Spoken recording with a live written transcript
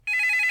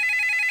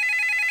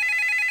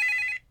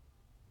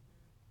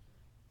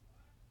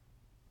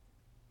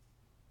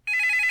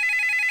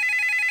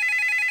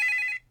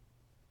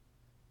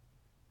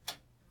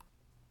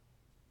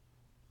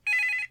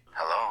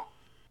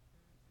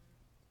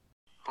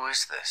Who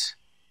is this?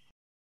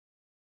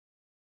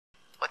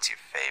 What's your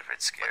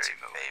favorite scary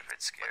movie?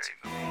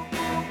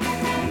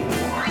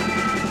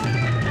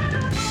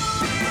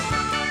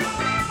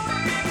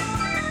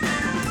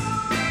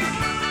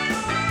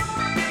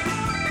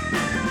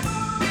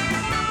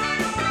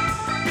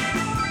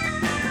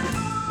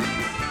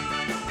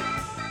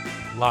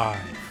 Live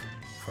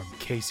from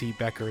Casey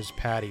Becker's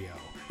patio.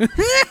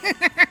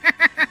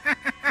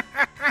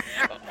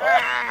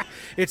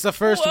 It's the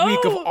first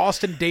week of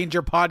Austin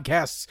Danger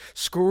Podcast's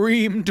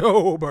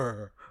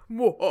Screamtober.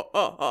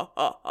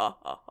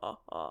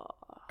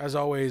 As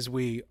always,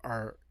 we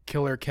are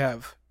Killer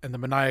Kev and the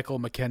maniacal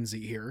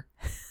Mackenzie here.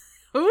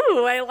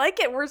 Ooh, I like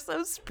it. We're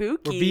so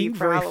spooky. We're being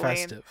for very Halloween.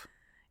 festive.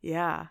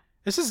 Yeah.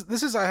 This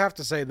is, I have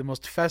to say, the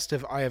most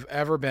festive I have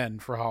ever been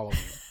for Halloween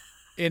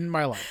in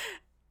my life.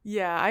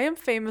 Yeah, I am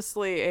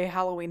famously a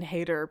Halloween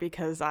hater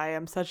because I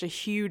am such a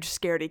huge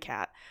scaredy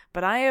cat,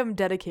 but I am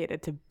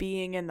dedicated to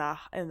being in the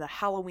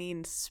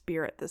Halloween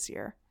spirit this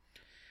year.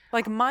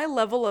 Like, my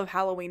level of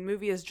Halloween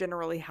movie is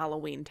generally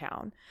Halloween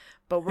Town,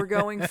 but we're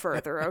going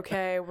further,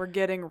 okay? We're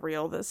getting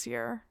real this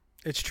year.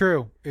 It's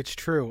true. It's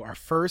true. Our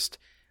first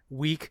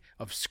week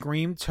of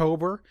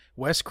Screamtober,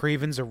 Wes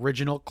Craven's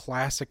original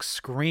classic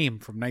Scream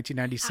from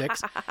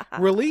 1996.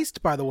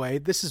 Released, by the way,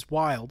 this is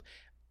wild,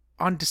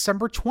 on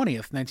December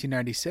 20th,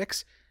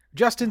 1996,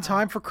 just in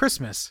time for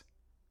Christmas.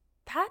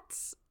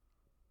 That's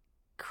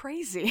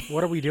crazy.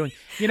 What are we doing?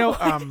 You know,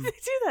 Why did they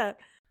do that?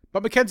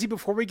 but Mackenzie,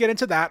 before we get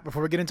into that,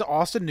 before we get into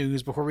Austin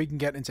news, before we can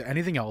get into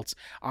anything else,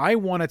 I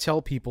want to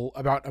tell people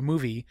about a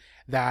movie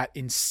that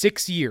in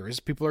 6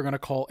 years, people are going to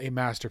call a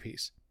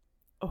masterpiece.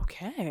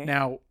 Okay.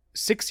 Now,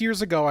 6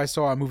 years ago, I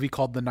saw a movie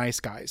called The Nice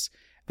Guys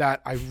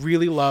that I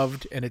really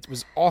loved, and it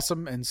was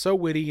awesome and so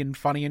witty and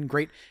funny and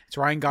great. It's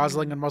Ryan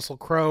Gosling and Russell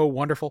Crowe,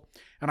 wonderful.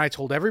 And I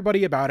told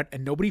everybody about it,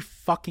 and nobody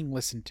fucking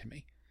listened to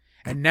me.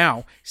 And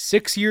now,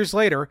 6 years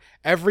later,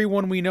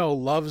 everyone we know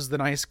loves The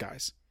Nice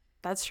Guys.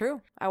 That's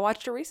true. I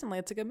watched it recently.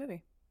 It's a good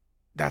movie.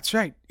 That's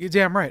right. You're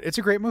damn right. It's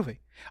a great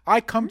movie. I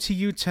come to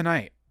you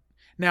tonight.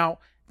 Now,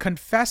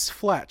 Confess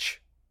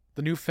Fletch,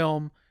 the new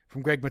film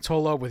from Greg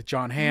Mottola with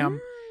John Hamm,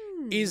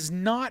 is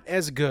not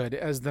as good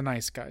as The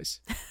Nice Guys.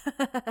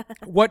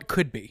 What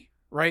could be,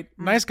 right?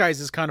 Nice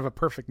Guys is kind of a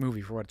perfect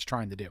movie for what it's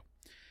trying to do.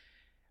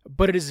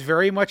 But it is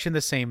very much in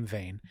the same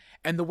vein.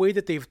 And the way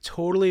that they've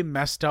totally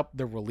messed up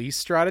the release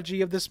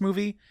strategy of this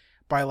movie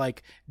by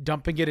like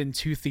dumping it in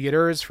 2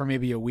 theaters for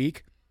maybe a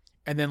week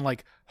and then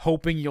like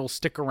hoping you'll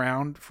stick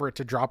around for it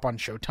to drop on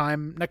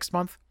Showtime next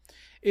month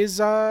is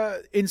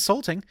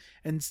insulting,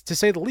 and to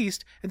say the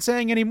least, and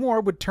saying any more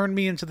would turn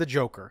me into the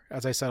Joker,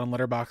 as I said on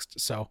Letterboxd.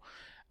 So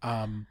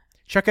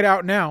check it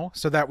out now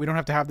so that we don't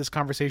have to have this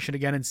conversation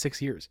again in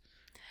 6 years,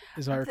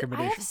 is my I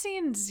recommendation. have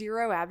seen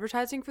zero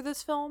advertising for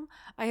this film.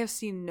 I have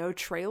seen no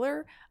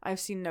trailer.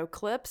 I've seen no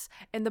clips.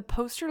 And the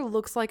poster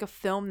looks like a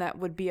film that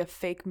would be a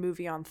fake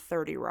movie on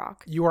 30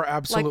 Rock. You are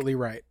absolutely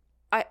right.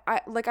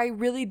 I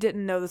really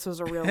didn't know this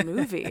was a real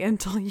movie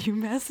until you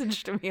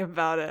messaged me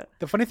about it.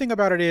 The funny thing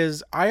about it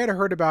is I had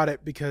heard about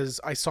it because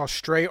I saw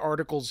stray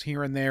articles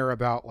here and there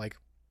about like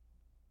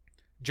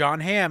John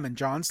Hamm and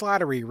John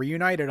Slattery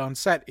reunited on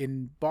set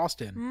in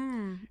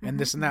Boston and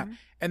this and that.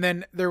 And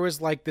then there was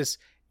like this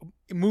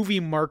movie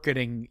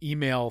marketing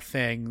email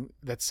thing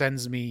that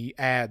sends me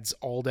ads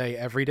all day,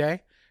 every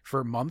day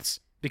for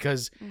months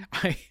because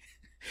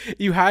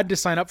you had to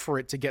sign up for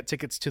it to get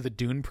tickets to the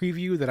Dune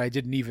preview that I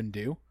didn't even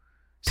do.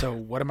 So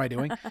what am I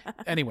doing?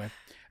 Anyway,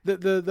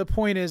 the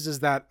point is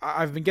that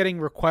I've been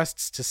getting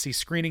requests to see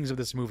screenings of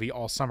this movie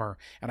all summer,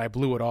 and I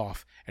blew it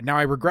off. And now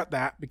I regret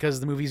that because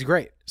the movie's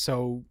great.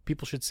 So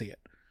people should see it.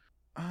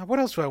 What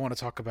else do I want to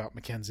talk about,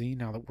 Mackenzie,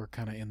 now that we're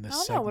kind of in this I don't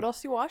know. segment? What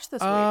else you watched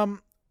this week?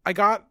 I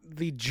got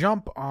the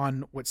jump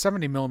on what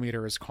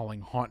 70mm is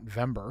calling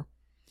Haunt-vember.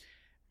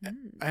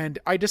 And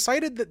I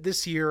decided that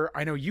this year,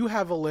 I know you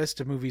have a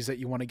list of movies that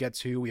you want to get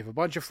to. We have a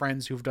bunch of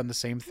friends who've done the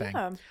same thing.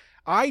 Yeah.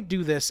 I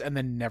do this and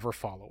then never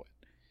follow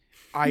it.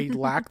 I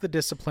lack the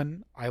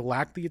discipline. I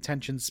lack the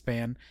attention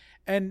span.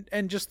 And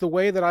just the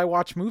way that I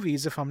watch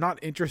movies, if I'm not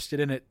interested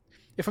in it,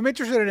 if I'm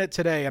interested in it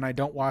today and I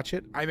don't watch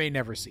it, I may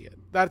never see it.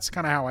 That's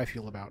kind of how I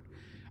feel about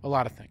a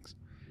lot of things.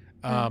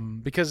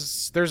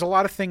 Because there's a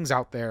lot of things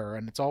out there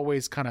and it's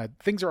always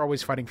things are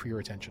always fighting for your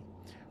attention.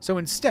 So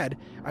instead,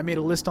 I made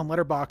a list on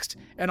Letterboxd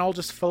and I'll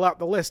just fill out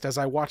the list as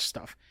I watch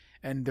stuff.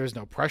 And there's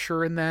no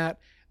pressure in that.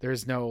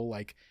 There's no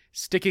like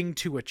sticking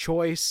to a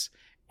choice,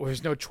 or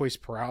there's no choice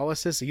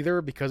paralysis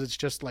either because it's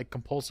just like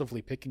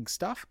compulsively picking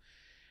stuff.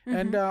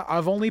 And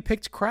I've only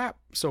picked crap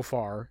so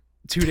far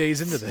 2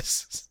 days into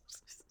this.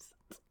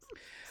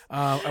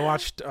 I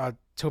watched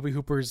Tobe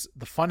Hooper's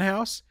The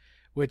Funhouse,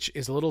 which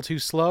is a little too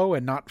slow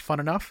and not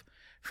fun enough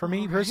for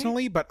me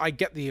personally, but I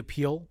get the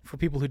appeal for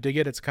people who dig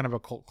it. It's kind of a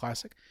cult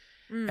classic.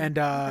 And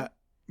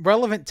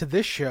relevant to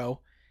this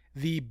show,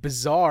 the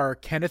bizarre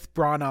Kenneth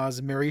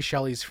Branagh's Mary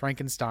Shelley's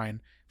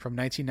Frankenstein from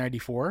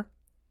 1994.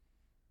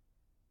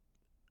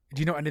 Do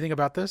you know anything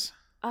about this?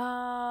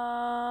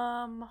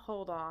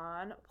 Hold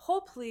on.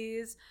 Hold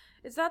please.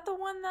 Is that the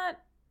one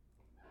that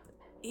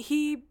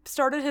he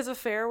started his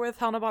affair with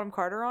Helena Bonham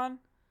Carter on?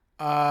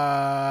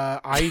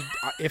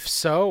 If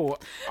so,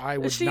 I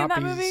would she in not that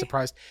be movie?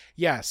 surprised.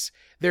 Yes,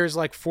 there's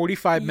like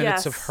 45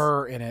 minutes of Yes.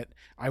 her in it.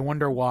 I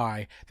wonder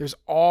why. There's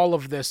all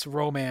of this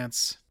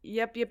romance.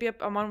 Yep.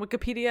 I'm on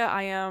Wikipedia.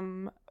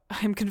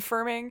 I'm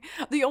confirming.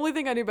 The only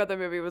thing I knew about that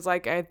movie was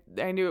like I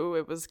knew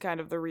it was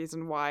kind of the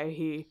reason why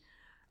he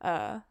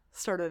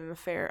started an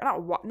affair.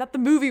 Not the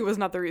movie was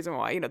not the reason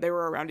why. They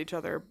were around each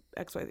other,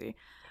 XYZ.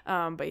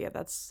 But yeah,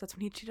 that's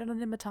when he cheated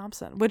on Emma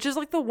Thompson, which is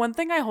like the one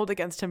thing I hold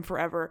against him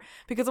forever,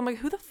 because I'm like,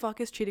 who the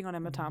fuck is cheating on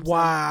Emma Thompson?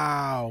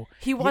 Wow.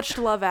 He watched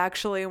Love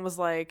Actually and was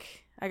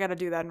like, I got to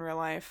do that in real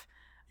life.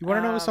 You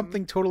want to know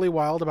something totally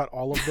wild about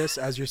all of this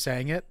as you're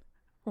saying it?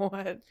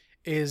 What?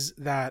 Is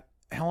that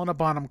Helena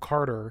Bonham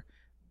Carter,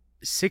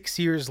 6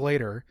 years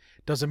later,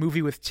 does a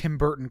movie with Tim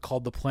Burton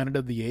called The Planet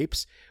of the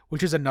Apes,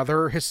 which is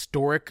another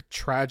historic,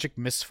 tragic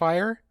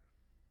misfire,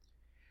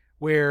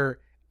 where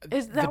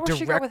Is that where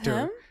she got with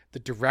him? the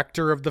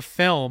director of the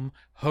film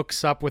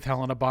hooks up with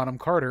Helena Bonham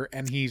Carter,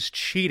 and he's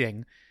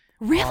cheating.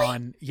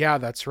 Really? Yeah,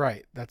 that's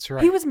right. That's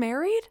right. He was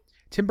married?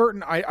 Tim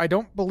Burton, I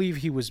don't believe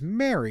he was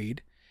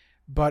married,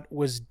 but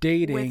was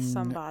dating With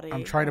somebody.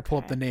 I'm trying to pull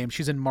up the name.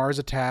 She's in Mars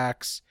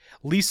Attacks.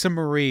 Lisa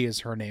Marie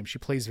is her name. She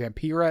plays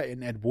Vampira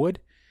in Ed Wood,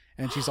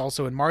 and she's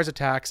also in Mars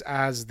Attacks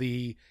as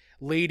the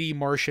lady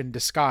Martian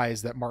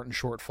disguise that Martin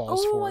Short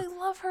falls Oh, for. I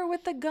love her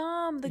with the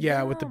gum.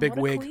 With the big what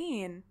a wig.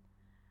 Queen.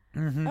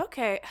 Mm-hmm.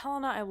 Okay,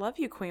 Helena, I love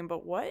you, Queen,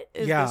 but what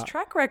is Yeah. this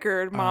track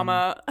record,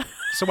 Mama?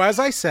 So as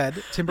I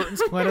said, Tim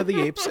Burton's Planet of the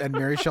Apes and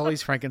Mary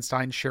Shelley's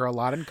Frankenstein share a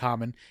lot in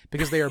common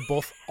because they are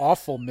both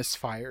awful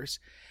misfires.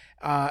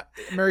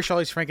 Mary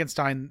Shelley's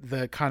Frankenstein,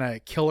 the kind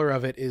of killer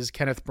of it is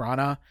Kenneth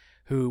Branagh,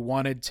 who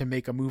wanted to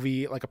make a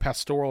movie like a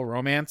pastoral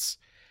romance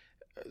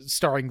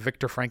starring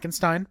Victor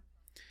Frankenstein.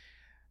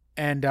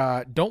 And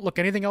don't look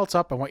anything else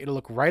up. I want you to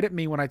look right at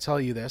me when I tell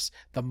you this.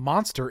 The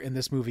monster in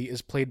this movie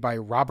is played by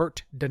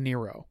Robert De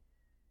Niro.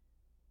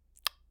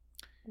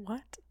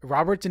 What?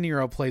 Robert De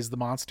Niro plays the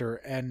monster,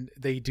 and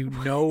they do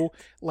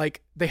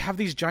they have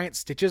these giant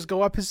stitches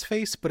go up his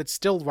face, but it's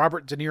still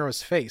Robert De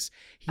Niro's face.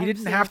 He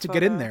didn't have to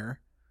get in there.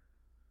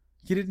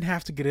 He didn't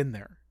have to get in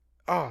there.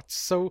 Oh, it's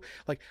so,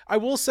 I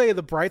will say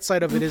the bright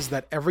side of it is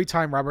that every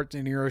time Robert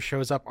De Niro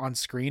shows up on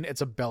screen,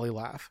 it's a belly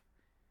laugh.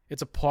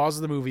 It's a pause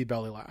of the movie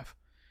belly laugh.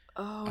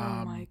 Oh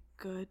my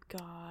good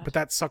God. But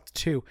that sucked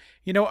too.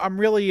 I'm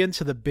really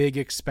into the big,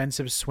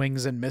 expensive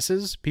swings and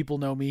misses. People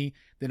know me.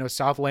 They know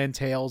Southland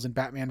Tales and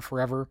Batman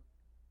Forever,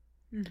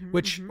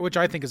 which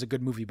I think is a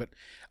good movie, but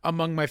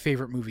among my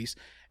favorite movies.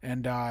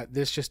 And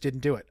this just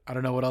didn't do it. I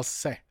don't know what else to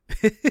say.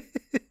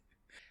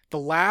 The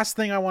last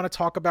thing I want to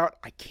talk about,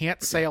 I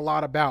can't say a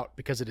lot about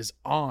because it is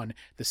on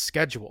the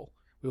schedule.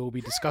 We will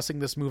be discussing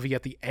this movie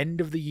at the end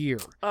of the year.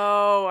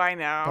 Oh, I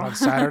know. But on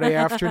Saturday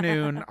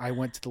afternoon, I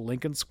went to the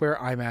Lincoln Square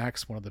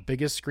IMAX, one of the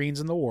biggest screens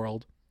in the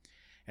world,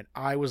 and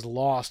I was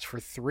lost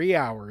for 3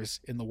 hours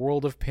in the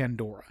world of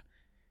Pandora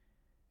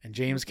and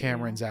James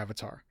Cameron's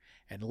Avatar.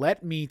 And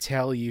let me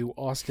tell you,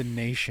 Austin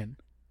Nation,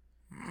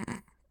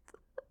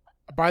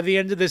 by the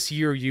end of this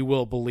year, you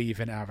will believe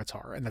in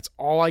Avatar. And that's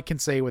all I can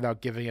say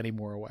without giving any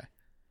more away.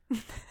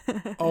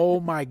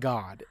 Oh my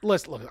God.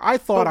 Look, I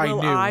thought I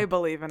knew. I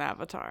believe in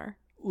Avatar.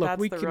 Look,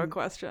 That's the real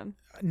question.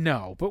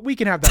 No, but we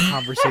can have that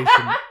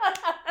conversation.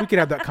 We can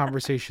have that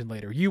conversation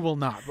later. You will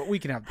not, but we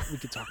can talk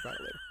about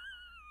it later.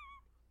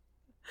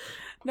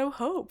 No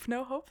hope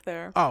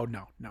there. Oh,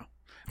 no.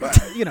 But,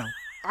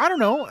 I don't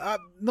know.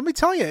 Let me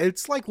tell you,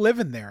 it's like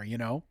living there,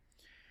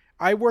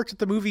 I worked at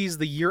the movies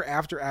the year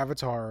after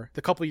Avatar,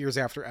 the couple years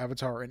after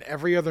Avatar, and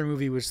every other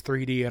movie was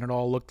 3D and it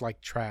all looked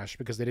like trash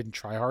because they didn't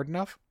try hard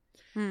enough.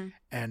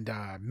 And,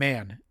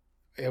 man,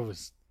 it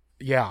was,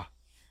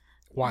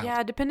 wild.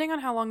 Yeah, depending on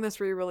how long this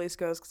re-release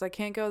goes, because I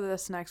can't go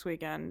this next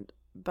weekend,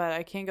 but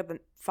I can't go the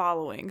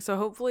following. So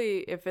hopefully,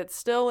 if it's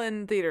still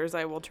in theaters,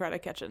 I will try to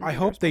catch it. I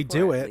hope they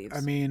do it. Leaves.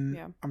 I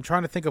mean, I'm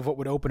trying to think of what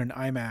would open in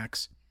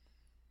IMAX.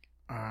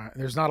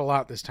 There's not a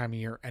lot this time of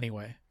year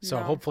anyway. So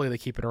hopefully they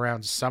keep it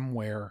around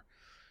somewhere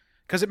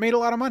because it made a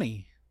lot of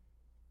money.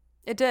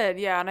 It did,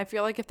 yeah. And I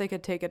feel like if they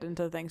could take it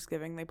into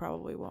Thanksgiving, they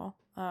probably will.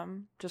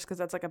 Just because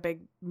that's like a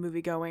big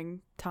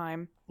movie-going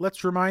time.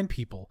 Let's remind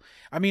people.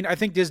 I mean, I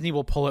think Disney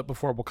will pull it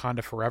before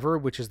Wakanda Forever,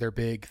 which is their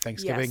big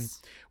Thanksgiving.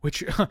 Yes.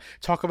 Which,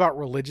 talk about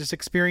religious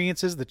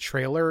experiences, the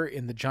trailer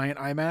in the giant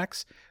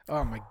IMAX.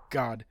 Oh my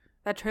God.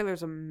 That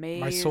trailer's amazing.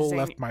 My soul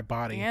left my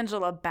body.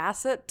 Angela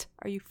Bassett?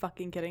 Are you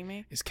fucking kidding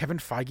me? Is Kevin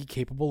Feige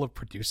capable of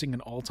producing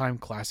an all-time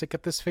classic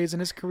at this phase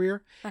in his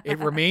career? It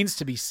remains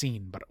to be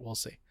seen, but we'll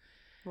see.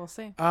 We'll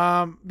see.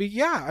 But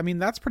yeah, I mean,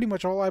 that's pretty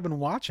much all I've been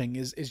watching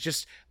is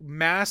just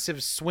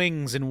massive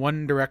swings in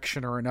one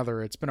direction or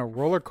another. It's been a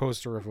roller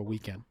coaster of a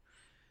weekend.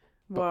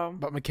 Whoa.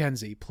 But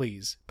Mackenzie,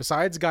 please,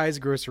 besides Guys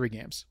Grocery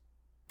Games.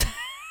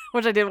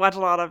 Which I did watch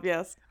a lot of,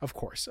 yes. Of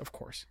course.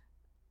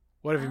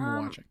 What have you been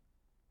watching?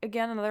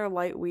 Again, another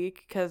light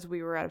week because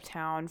we were out of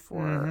town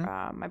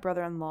for my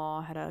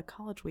brother-in-law had a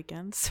college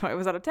weekend. So I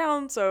was out of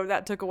town, so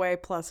that took away,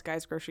 plus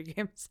Guys Grocery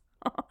Games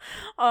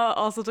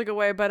also took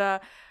away.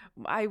 But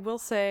I will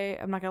say,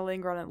 I'm not going to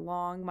linger on it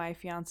long. My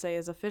fiance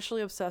is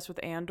officially obsessed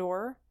with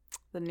Andor,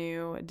 the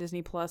new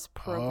Disney Plus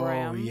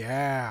program. Oh,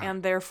 yeah.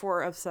 And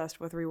therefore obsessed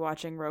with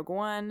rewatching Rogue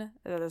One.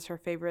 That is her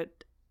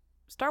favorite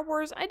Star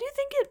Wars. I do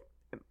think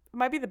it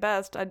might be the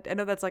best. I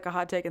know that's like a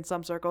hot take in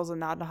some circles and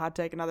not a hot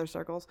take in other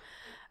circles.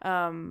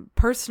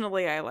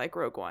 Personally, I like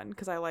Rogue One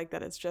because I like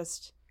that it's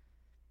just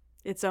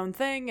its own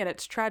thing, and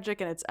it's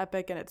tragic, and it's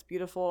epic, and it's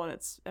beautiful, and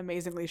it's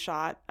amazingly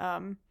shot.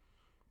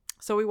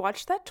 So we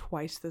watched that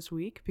twice this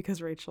week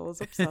because Rachel is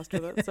obsessed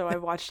with it. So I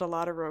watched a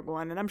lot of Rogue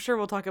One, and I'm sure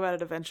we'll talk about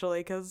it eventually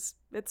because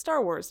it's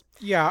Star Wars.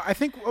 Yeah, I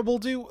think we'll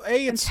do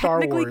it's and Star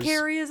Wars. Technically,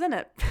 Carrie is in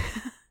it.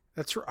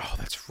 That's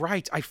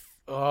right.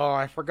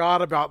 I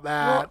forgot about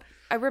that. Well,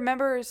 I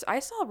remember I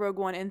saw Rogue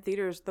One in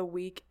theaters the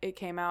week it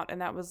came out, and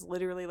that was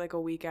literally like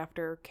a week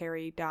after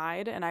Carrie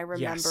died. And I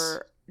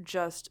remember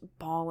just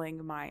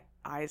bawling my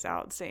eyes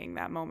out seeing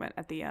that moment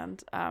at the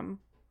end,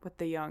 with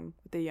the young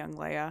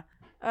Leia.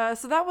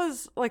 So that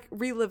was like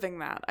reliving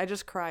that. I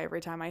just cry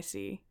every time I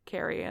see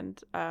Carrie, and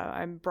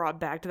I'm brought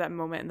back to that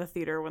moment in the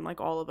theater when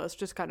like all of us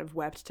just kind of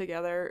wept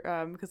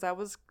together, because that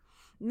was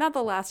not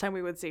the last time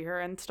we would see her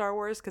in Star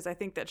Wars, because I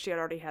think that she had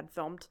already had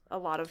filmed a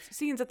lot of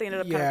scenes that they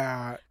ended up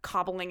kind of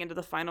cobbling into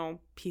the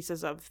final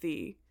pieces of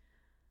the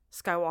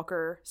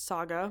Skywalker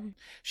saga.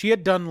 She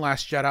had done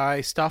Last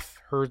Jedi stuff.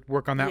 Her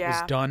work on that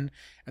was done.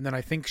 And then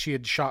I think she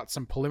had shot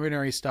some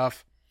preliminary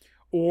stuff,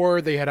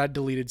 or they had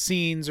deleted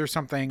scenes or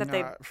something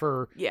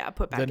for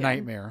put back the in.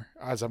 Nightmare,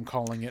 as I'm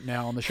calling it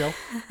now on the show.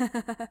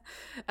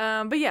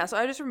 But yeah, so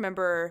I just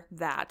remember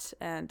that,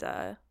 and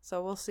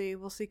so we'll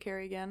see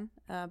Carrie again,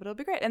 but it'll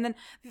be great. And then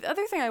the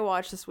other thing I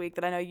watched this week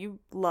that I know you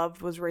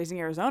loved was Raising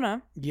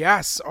Arizona.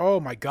 Yes. Oh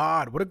my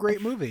God, what a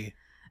great movie.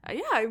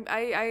 Yeah,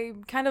 I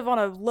kind of on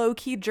a low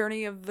key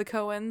journey of the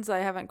Coens. I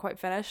haven't quite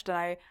finished,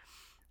 and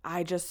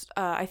I just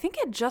I think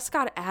it just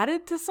got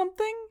added to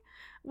something.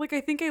 Like,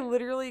 I think I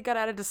literally got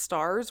added to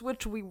Stars,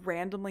 which we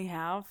randomly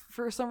have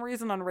for some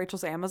reason on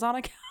Rachel's Amazon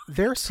account.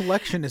 Their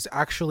selection is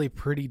actually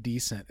pretty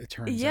decent, it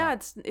turns out. Yeah,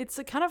 it's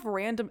a kind of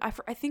random.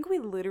 I think we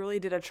literally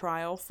did a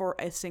trial for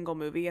a single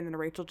movie, and then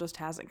Rachel just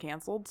hasn't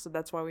canceled, so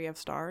that's why we have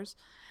Stars.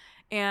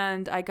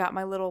 And I got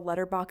my little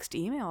letterboxed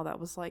email that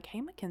was like, "Hey,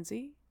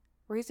 Mackenzie,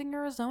 Raising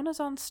Arizona's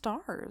on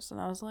Stars."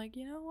 And I was like,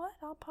 you know what?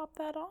 I'll pop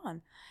that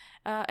on.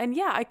 And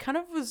yeah, I kind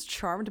of was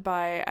charmed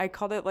by, I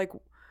called it like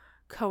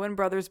Coen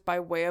Brothers by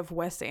way of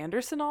Wes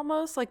Anderson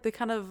almost, like the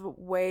kind of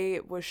way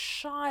it was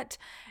shot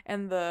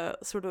and the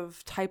sort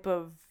of type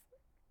of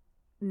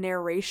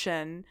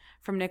narration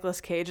from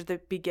Nicolas Cage at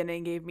the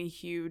beginning gave me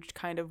huge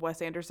kind of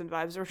Wes Anderson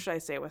vibes, or should I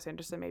say Wes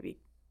Anderson maybe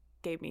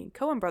gave me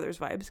Coen Brothers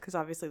vibes, because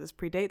obviously this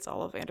predates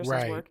all of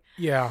Anderson's work.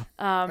 Yeah,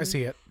 I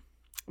see it.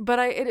 But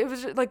it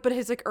was just like, but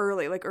his like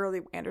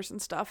early Anderson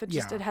stuff. It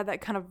had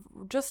that kind of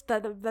just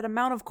that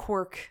amount of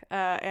quirk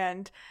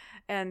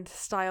and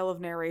style of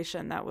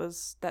narration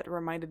that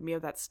reminded me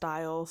of that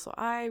style. So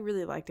I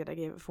really liked it. I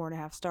gave it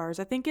 4.5 stars.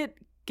 I think it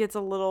gets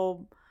a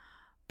little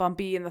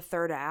bumpy in the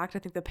third act. I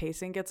think the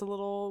pacing gets a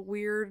little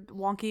weird,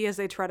 wonky as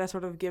they try to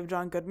sort of give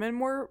John Goodman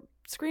more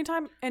screen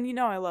time. And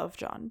I love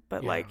John,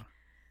 but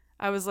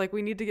I was like,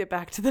 we need to get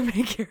back to the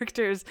main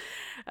characters.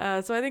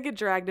 So I think it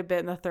dragged a bit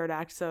in the third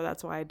act, so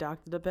that's why I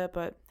docked it a bit.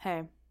 But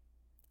hey,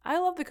 I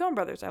love the Coen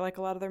Brothers. I like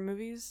a lot of their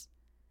movies.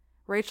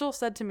 Rachel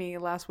said to me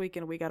last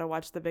weekend, we got to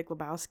watch The Big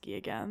Lebowski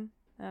again.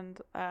 And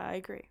I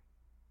agree.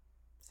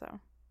 So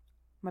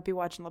might be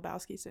watching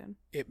Lebowski soon.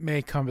 It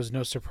may come as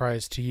no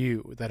surprise to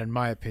you that, in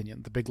my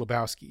opinion, The Big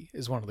Lebowski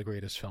is one of the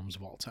greatest films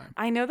of all time.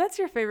 I know that's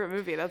your favorite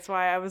movie. That's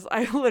why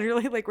I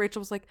literally, like, Rachel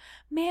was like,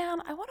 man,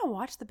 I want to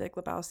watch The Big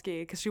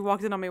Lebowski, because she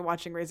walked in on me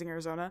watching Raising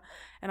Arizona,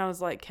 and I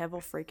was like, Kev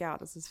will freak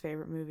out. It's his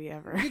favorite movie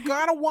ever. You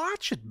gotta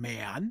watch it,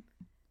 man.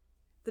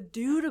 The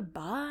dude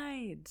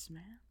abides,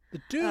 man.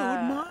 The dude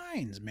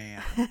minds,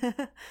 man.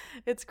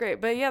 It's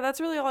great. But yeah,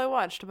 that's really all I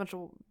watched. A bunch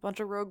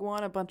of Rogue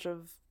One, a bunch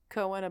of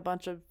Coen, a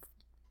bunch of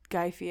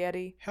Guy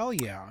Fieri. Hell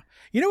yeah.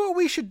 You know what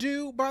we should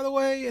do, by the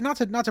way? And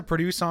not to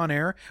produce on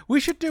air.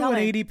 We should do an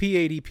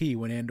ADP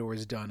when Andor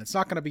is done. It's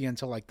not going to be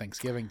until like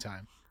Thanksgiving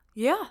time.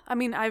 Yeah. I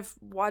mean, I've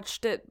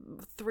watched it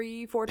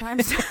 3-4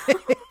 times now.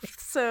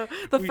 So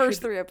the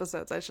first 3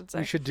 episodes, I should say.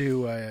 We should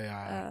do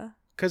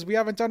because we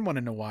haven't done one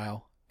in a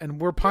while.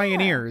 And we're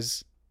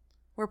pioneers.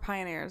 Yeah. We're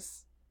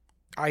pioneers.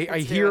 I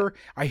hear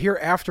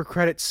after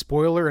credit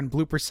spoiler and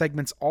blooper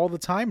segments all the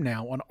time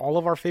now on all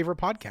of our favorite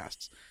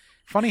podcasts.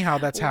 Funny how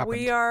that's happened.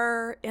 We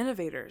are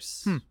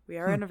innovators. We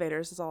are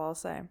innovators is all I'll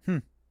say.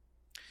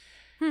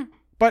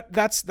 But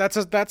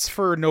that's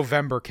for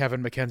November,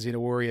 Kevin Mackenzie, to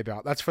worry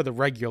about. That's for the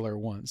regular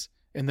ones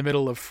in the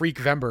middle of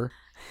Freakvember.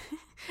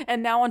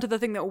 And now onto the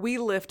thing that we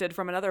lifted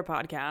from another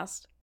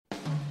podcast.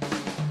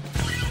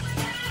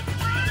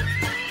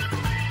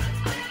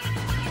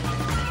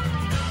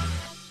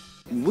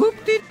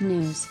 Whoop-de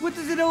news. What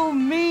does it all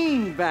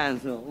mean,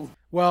 Basil?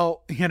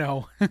 Well, you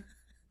know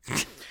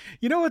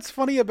what's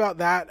funny about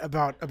that,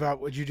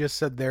 about what you just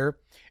said there,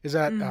 is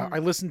that I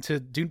listened to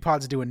Dune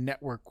Pods do a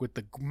network with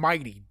the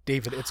mighty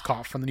David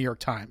Itzkoff from the New York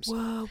Times.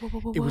 Whoa.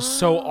 It was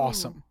so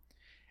awesome.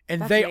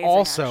 And That's they amazing,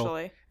 also,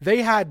 actually.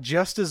 they had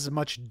just as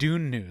much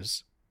Dune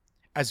news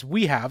as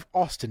we have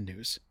Austin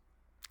news.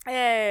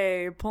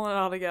 Hey, pulling it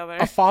all together.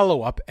 A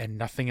follow-up and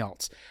nothing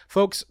else.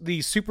 Folks,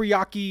 the Super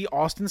Yaki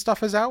Austin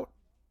stuff is out.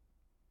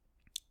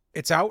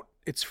 It's out.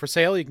 It's for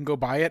sale. You can go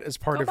buy it as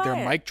part of their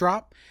mic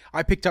drop.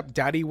 I picked up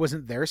Daddy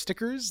Wasn't There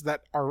stickers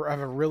that have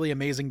a really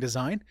amazing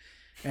design.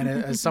 And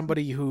as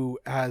somebody who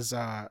has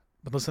been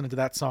listening to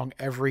that song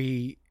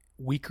every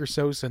week or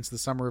so since the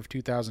summer of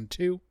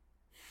 2002,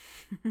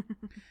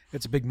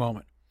 it's a big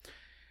moment.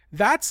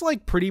 That's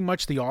like pretty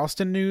much the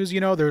Austin news.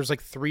 You know, there's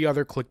like 3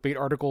 other clickbait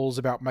articles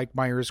about Mike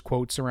Myers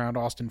quotes around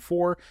Austin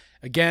 4.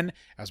 Again,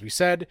 as we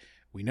said,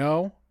 we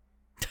know.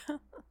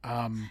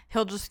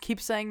 He'll just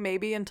keep saying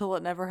maybe until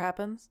it never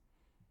happens.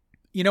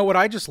 You know what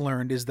I just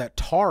learned is that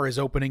Tar is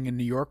opening in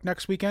New York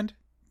next weekend.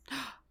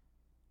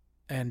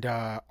 And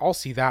I'll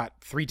see that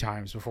 3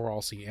 times before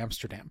I'll see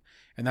Amsterdam.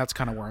 And that's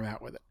kind of where I'm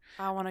at with it.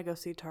 I want to go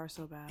see Tar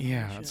so bad.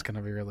 Yeah, it's going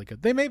to be really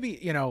good. They may be,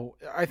 you know,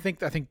 I think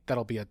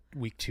that'll be a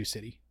week 2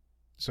 city.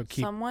 So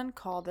Someone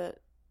called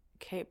it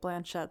Kate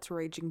Blanchett's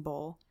Raging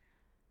Bull.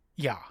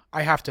 Yeah,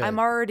 I have to. I'm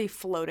already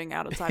floating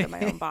outside of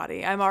my own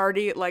body. I'm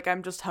already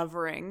I'm just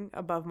hovering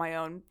above my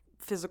own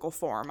physical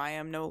form. I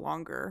am no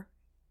longer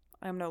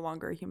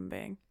a human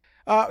being.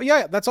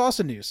 Yeah, that's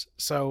awesome news.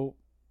 So,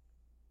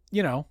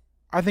 you know,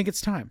 I think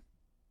it's time.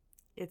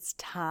 It's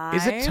time.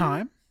 Is it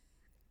time?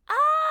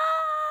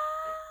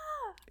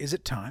 Ah! Is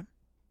it time?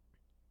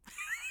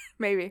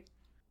 Maybe.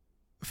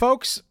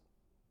 Folks,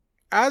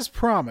 as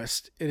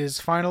promised, it is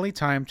finally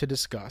time to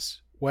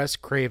discuss Wes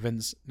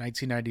Craven's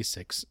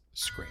 1996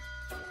 Scream.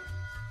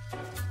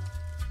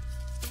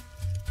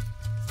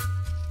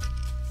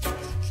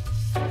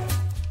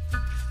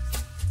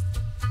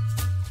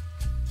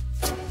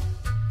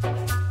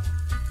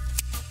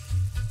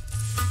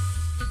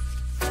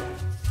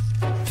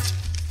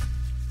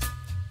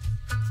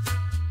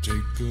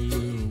 Take a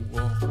little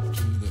walk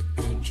to the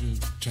edge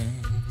of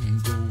town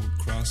and go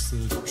across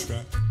the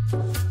track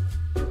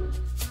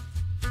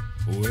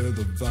where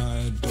the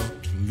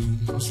viaduct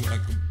looms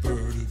like a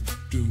bird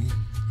of doom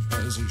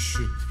as it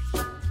ships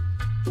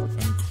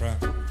and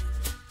cracks,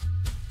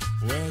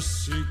 where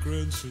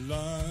secrets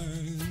lie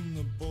in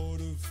the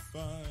border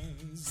fires.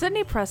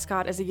 Sidney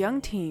Prescott is a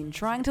young teen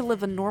trying to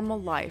live a normal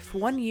life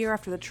 1 year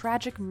after the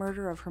tragic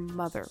murder of her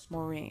mother,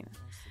 Maureen.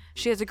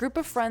 She has a group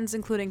of friends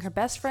including her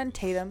best friend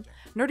Tatum,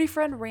 nerdy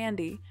friend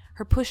Randy,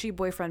 her pushy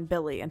boyfriend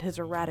Billy, and his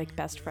erratic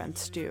best friend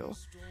Stu.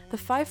 The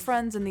 5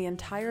 friends in the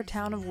entire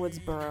town of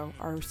Woodsboro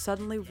are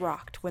suddenly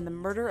rocked when the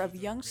murder of a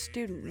young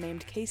student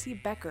named Casey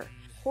Becker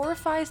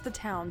horrifies the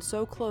town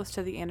so close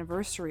to the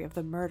anniversary of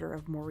the murder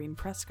of Maureen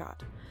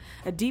Prescott.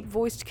 A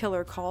deep-voiced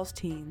killer calls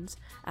teens,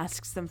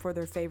 asks them for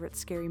their favorite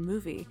scary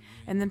movie,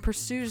 and then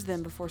pursues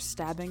them before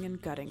stabbing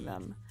and gutting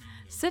them.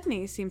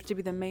 Sydney seems to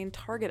be the main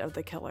target of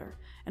the killer,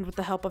 and with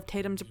the help of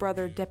Tatum's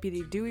brother,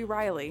 Deputy Dewey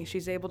Riley,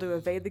 she's able to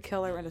evade the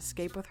killer and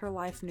escape with her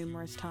life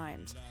numerous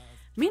times.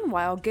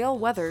 Meanwhile, Gail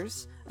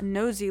Weathers, a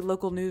nosy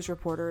local news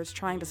reporter, is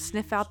trying to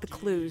sniff out the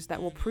clues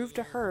that will prove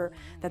to her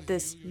that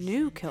this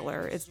new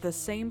killer is the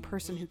same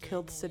person who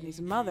killed Sydney's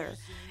mother,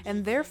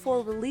 and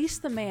therefore release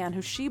the man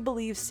who she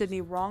believes Sydney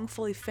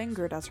wrongfully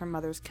fingered as her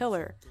mother's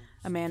killer,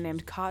 a man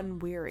named Cotton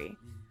Weary.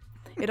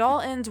 It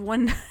all ends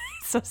one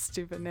so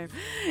stupid name.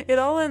 It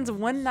all ends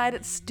one night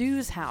at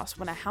Stu's house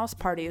when a house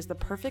party is the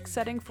perfect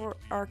setting for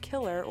our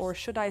killer, or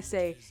should I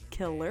say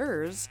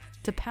killers,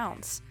 to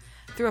pounce.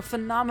 Through a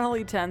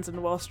phenomenally tense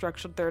and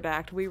well-structured third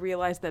act, we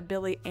realize that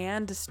Billy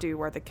and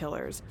Stu are the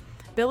killers.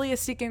 Billy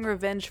is seeking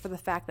revenge for the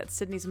fact that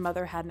Sydney's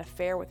mother had an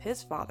affair with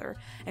his father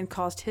and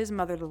caused his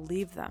mother to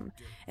leave them.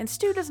 And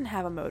Stu doesn't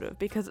have a motive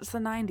because it's the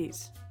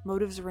 90s.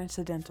 Motives are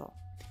incidental.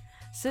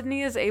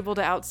 Sydney is able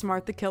to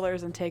outsmart the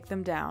killers and take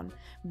them down,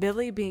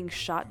 Billy being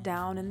shot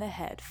down in the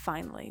head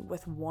finally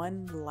with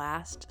one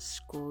last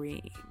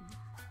scream.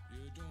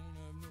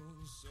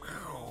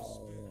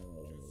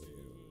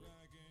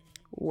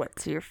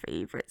 What's your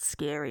favorite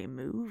scary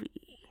movie?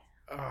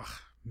 Ugh,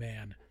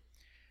 man.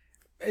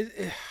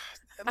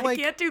 I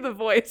can't do the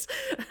voice.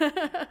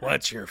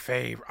 What's your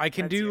favorite? I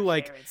can What's do your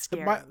like favorite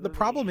scary the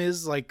problem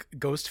is like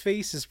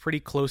Ghostface is pretty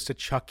close to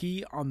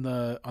Chucky on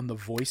the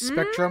voice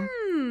spectrum.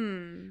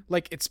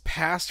 Like it's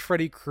past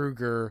Freddy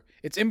Krueger.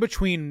 It's in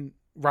between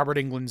Robert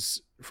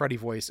Englund's Freddy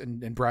voice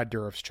and Brad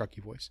Dourif's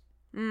Chucky voice.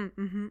 Do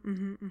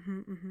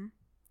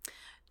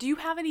you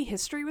have any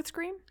history with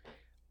Scream?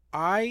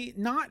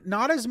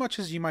 Not as much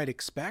as you might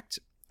expect.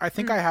 I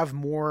think I have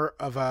more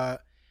of a,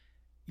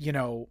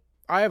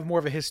 I have more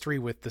of a history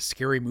with the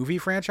Scary Movie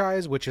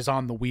franchise, which is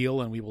on the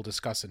wheel and we will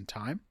discuss in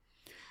time.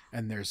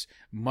 And there's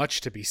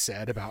much to be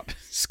said about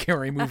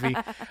Scary Movie,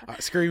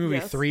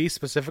 yes. 3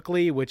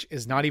 specifically, which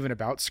is not even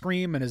about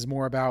Scream and is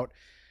more about,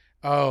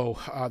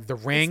 The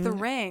Ring. It's The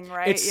Ring,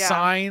 right? It's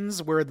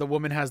Signs, where the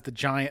woman has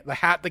the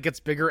hat that gets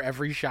bigger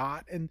every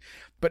shot.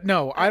 But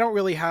no, I don't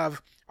really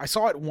have, I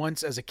saw it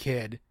once as a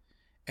kid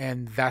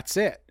and that's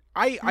it.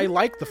 I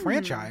like the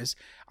franchise.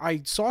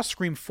 I saw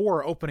Scream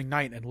 4 opening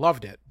night and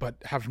loved it, but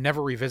have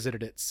never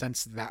revisited it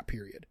since that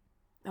period.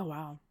 Oh,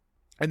 wow.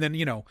 And then,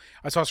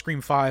 I saw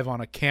Scream 5 on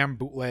a cam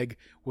bootleg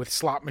with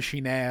slot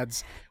machine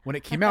ads when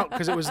it came out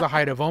because it was the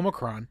height of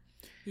Omicron.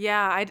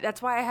 Yeah,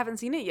 that's why I haven't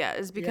seen it yet,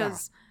 is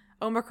because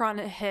Omicron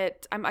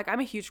hit. I'm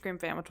a huge Scream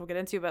fan, which we'll get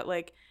into, but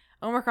like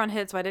Omicron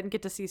hit, so I didn't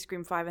get to see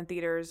Scream 5 in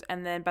theaters.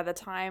 And then by the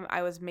time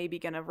I was maybe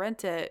going to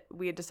rent it,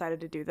 we had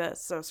decided to do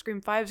this. So Scream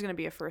 5 is going to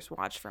be a first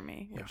watch for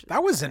me. Yeah,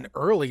 that was an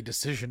early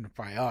decision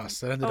by us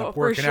that ended up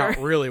working out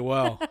really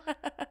well.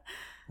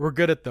 We're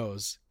good at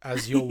those,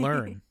 as you'll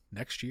learn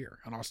next year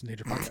on Austin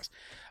Danger Podcast.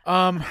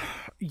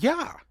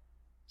 Yeah.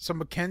 So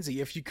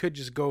Mackenzie, if you could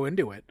just go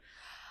into it.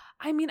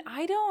 I mean,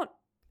 I don't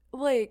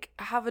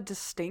have a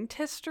distinct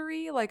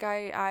history. Like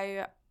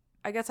I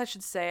guess I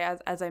should say,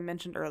 as I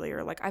mentioned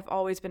earlier, like I've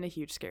always been a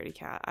huge scaredy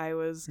cat.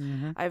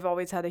 I've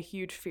always had a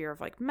huge fear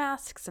of like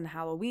masks and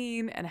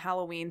Halloween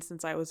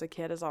since I was a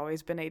kid has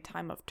always been a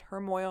time of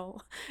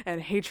turmoil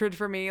and hatred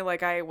for me.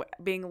 Like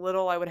being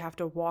little, I would have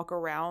to walk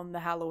around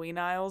the Halloween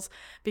aisles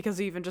because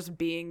even just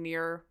being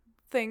near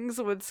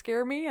things would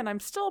scare me, and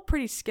I'm still a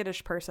pretty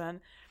skittish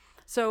person.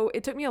 So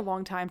it took me a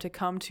long time to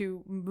come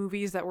to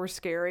movies that were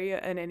scary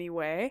in any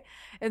way.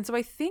 And so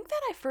I think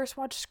that I first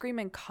watched Scream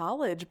in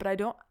college, but I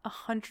don't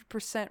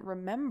 100%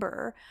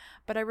 remember.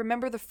 But I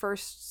remember the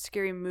first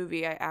scary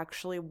movie I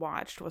actually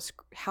watched was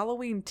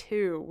Halloween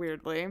 2,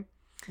 weirdly.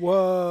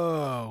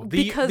 Whoa.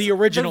 The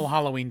original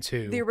Halloween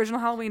 2. The original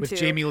Halloween 2. With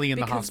Jamie Lee in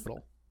the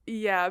hospital.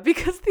 Yeah,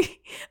 because the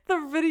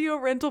video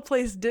rental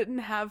place didn't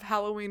have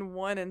Halloween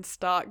 1 in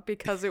stock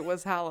because it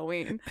was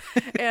Halloween.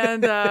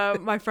 And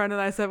my friend and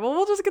I said, well,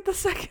 we'll just get the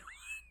second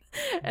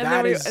one. And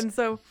I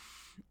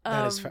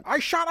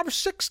shot him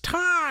 6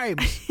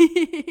 times.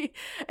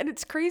 And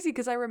it's crazy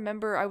because I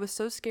remember I was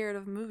so scared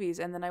of movies,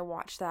 and then I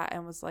watched that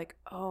and was like,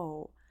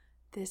 oh,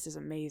 this is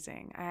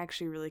amazing. I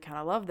actually really kind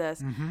of love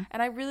this. Mm-hmm.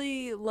 And I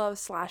really love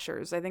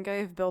slashers. I think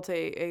I've built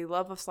a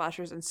love of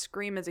slashers, and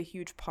Scream is a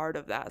huge part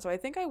of that. So I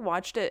think I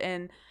watched it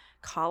in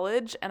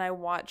college, and I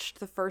watched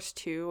the first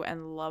 2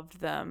 and loved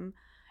them.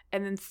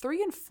 And then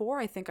 3 and 4,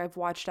 I think I've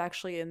watched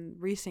actually in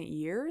recent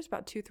years.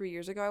 About 2-3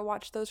 years ago, I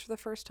watched those for the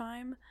first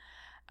time.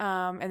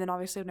 And then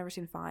obviously I've never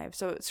seen 5.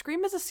 So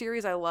Scream is a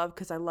series I love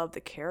because I love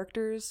the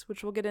characters,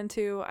 which we'll get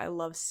into. I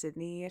love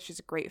Sydney. She's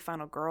a great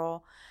final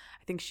girl.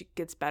 I think she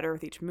gets better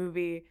with each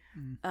movie.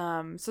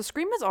 So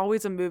Scream is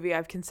always a movie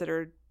I've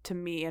considered, to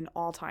me, an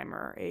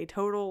all-timer. A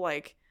total,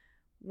 like,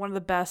 one of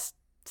the best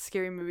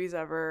scary movies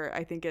ever.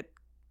 I think it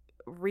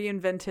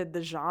reinvented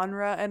the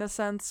genre in a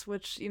sense,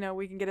 which,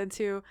 we can get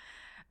into.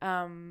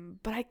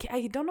 But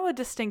I don't know a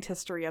distinct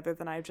history other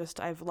than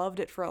I've loved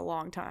it for a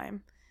long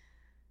time.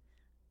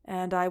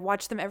 And I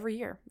watch them every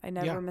year. I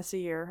never miss a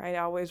year. I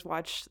always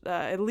watch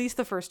at least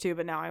the first 2,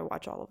 but now I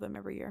watch all of them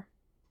every year.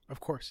 Of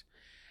course.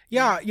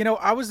 Yeah,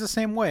 I was the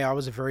same way. I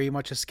was very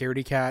much a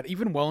scaredy cat,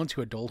 even well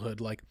into adulthood.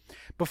 Like,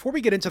 before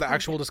we get into the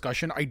actual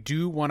discussion, I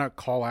do want to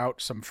call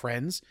out some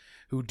friends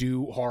who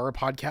do horror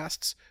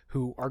podcasts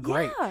who are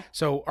great. Yeah.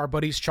 So our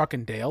buddies Chuck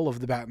and Dale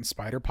of the Bat and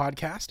Spider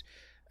podcast,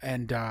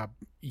 and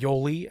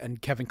Yoli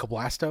and Kevin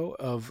Cablasto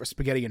of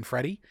Spaghetti and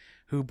Freddy,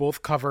 who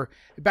both cover...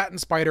 Bat and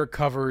Spider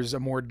covers a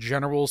more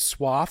general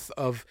swath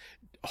of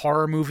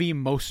horror movie,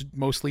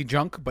 mostly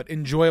junk, but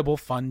enjoyable,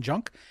 fun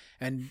junk.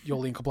 And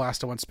Yoli and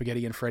Cablasto on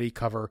Spaghetti and Freddy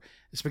cover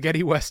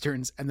spaghetti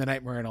westerns and the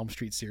Nightmare on Elm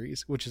Street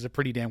series, which is a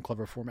pretty damn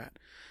clever format.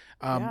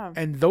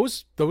 And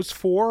those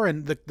 4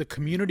 and the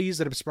communities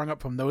that have sprung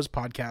up from those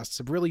podcasts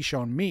have really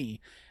shown me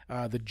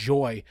the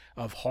joy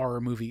of horror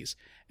movies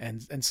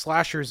and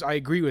slashers. I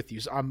agree with you.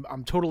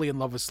 I'm totally in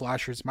love with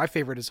slashers. My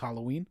favorite is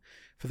Halloween,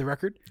 for the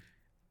record.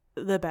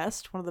 The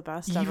best, one of the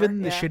best.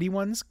 Even the shitty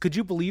ones. Could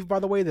you believe, by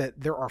the way, that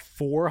there are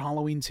 4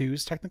 Halloween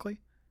 2s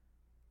technically?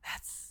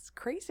 That's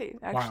crazy,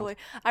 actually.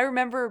 Wow. I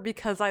remember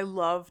because I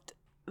loved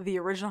the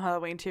original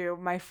Halloween 2,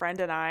 my friend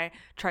and I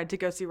tried to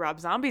go see Rob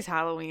Zombie's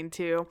Halloween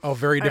 2. Oh,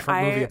 very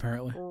different movie,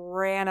 apparently.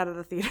 Ran out of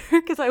the theater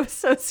because I was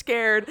so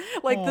scared.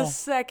 The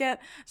second,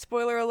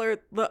 spoiler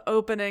alert, the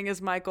opening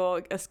is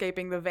Michael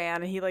escaping the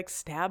van, and he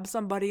stabs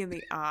somebody in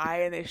the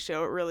eye, and they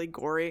show it really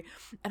gory.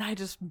 And I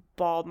just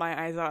bawled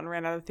my eyes out and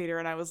ran out of the theater,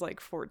 and I was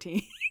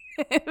 14.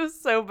 It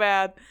was so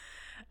bad.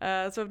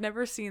 So I've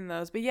never seen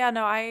those, but yeah,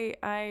 no,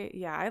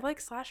 I like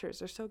slashers.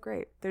 They're so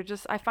great. They're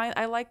just,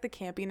 I like the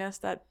campiness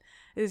that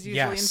is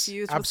usually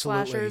infused with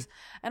slashers.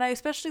 And I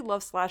especially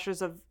love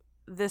slashers of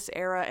this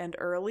era and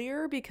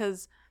earlier,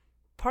 because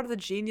part of the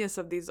genius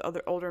of these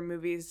other older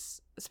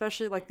movies,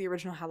 especially like the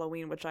original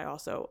Halloween, which I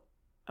also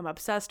am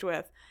obsessed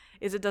with,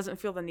 is it doesn't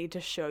feel the need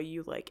to show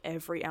you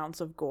every ounce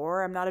of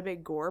gore. I'm not a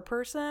big gore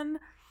person.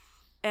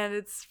 And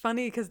it's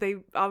funny because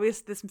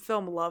this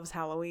film loves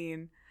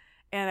Halloween.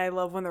 And I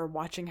love when they're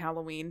watching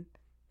Halloween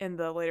in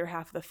the later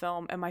half of the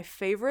film. And my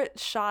favorite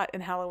shot in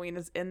Halloween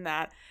is in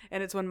that.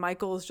 And it's when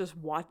Michael is just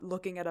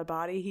looking at a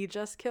body he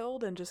just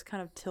killed and just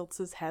kind of tilts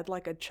his head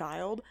like a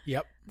child.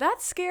 Yep.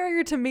 That's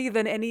scarier to me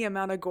than any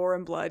amount of gore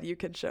and blood you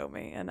could show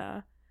me.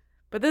 And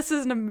but this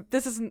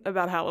isn't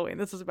about Halloween.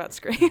 This is about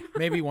Scream.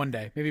 Maybe one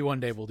day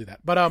we'll do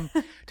that. But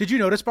did you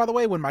notice, by the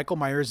way, when Michael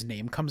Myers'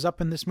 name comes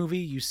up in this movie,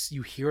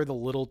 you hear the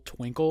little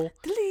twinkle?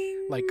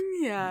 Ding. like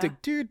Yeah.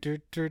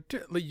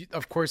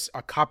 of course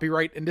a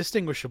copyright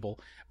indistinguishable,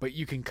 but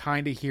you can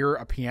kind of hear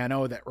a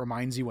piano that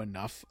reminds you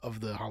enough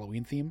of the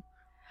Halloween theme.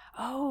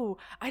 Oh,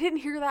 I didn't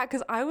hear that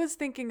because I was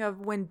thinking of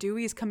when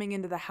Dewey's coming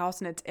into the house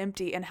and it's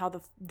empty, and how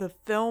the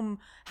film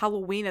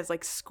Halloween is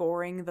like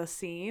scoring the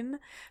scene.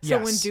 So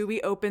when Yes.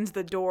 Dewey opens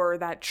the door,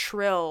 that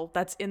trill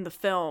that's in the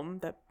film,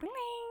 that bling,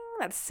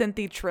 that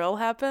synthy trill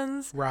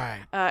happens.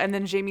 Right. And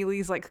then Jamie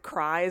Lee's like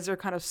cries are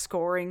kind of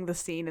scoring the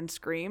scene and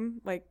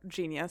Scream. Like,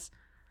 genius.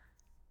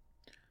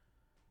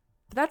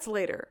 But that's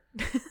later.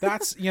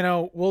 That's,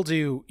 we'll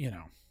do,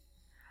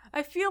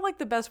 I feel like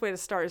the best way to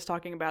start is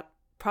talking about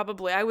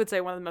probably, I would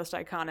say, one of the most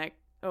iconic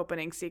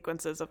opening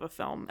sequences of a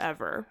film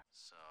ever.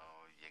 So,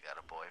 you got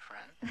a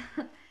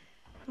boyfriend?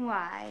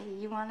 Why?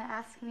 You want to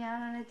ask me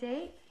out on a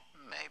date?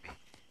 Maybe.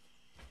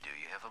 Do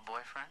you have a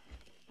boyfriend?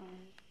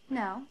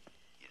 No.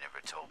 You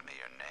never told me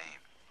your name.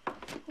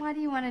 Why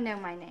do you want to know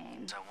my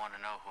name? I want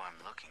to know who I'm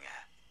looking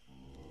at.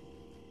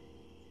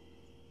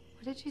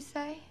 What did you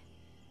say?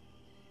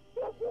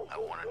 I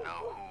want to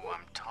know who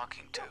I'm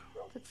talking to.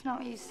 That's not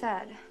what you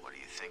said. What do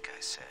you think I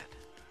said?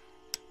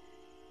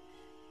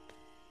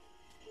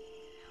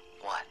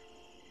 What?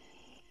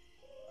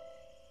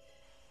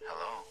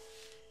 Hello?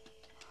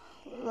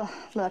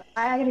 Look,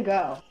 I gotta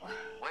go.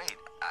 Wait,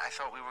 I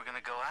thought we were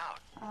gonna go out.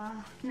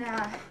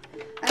 Nah,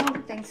 I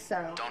don't think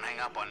so. Don't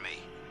hang up on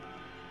me.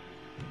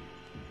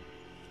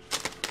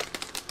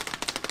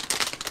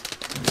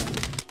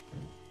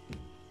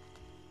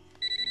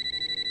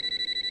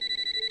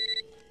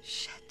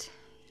 Shit.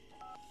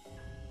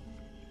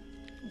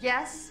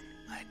 Yes?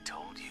 I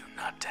told you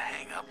not to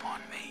hang up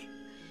on me.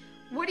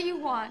 What do you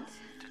want?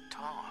 To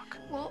talk.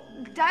 Well,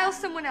 dial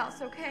someone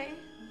else, okay?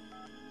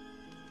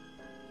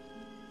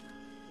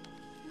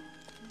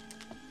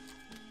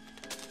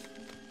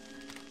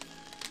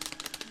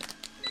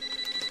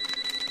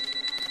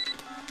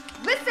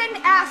 Listen,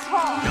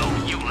 asshole!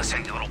 No, you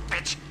listen, you little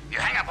bitch. You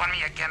hang up on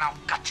me again, I'll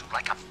gut you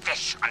like a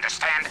fish,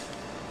 understand?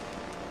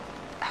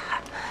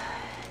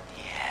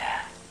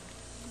 Yeah,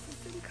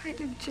 Some kind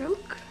of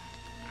joke?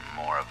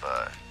 more of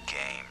a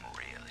game,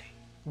 really.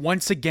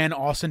 Once again,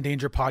 Austin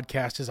Danger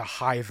Podcast is a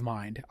hive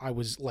mind. I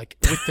was like,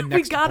 with the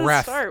next gotta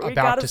breath, start. We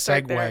about gotta to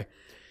start segue there.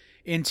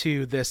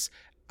 into this.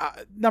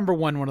 Number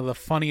one of the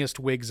funniest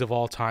wigs of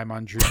all time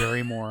on Drew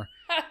Barrymore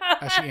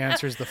as she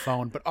answers the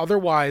phone. But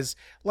otherwise,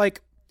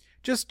 like,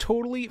 just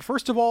totally,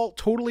 first of all,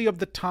 totally of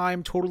the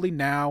time, totally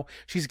now.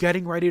 She's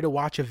getting ready to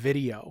watch a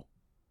video.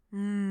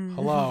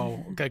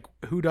 Hello. Like,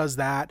 who does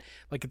that?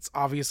 Like, it's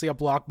obviously a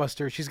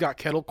blockbuster. She's got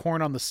kettle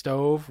corn on the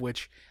stove,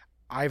 which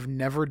I've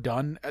never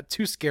done.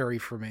 Too scary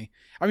for me.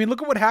 I mean,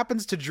 look at what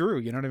happens to Drew.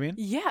 You know what I mean?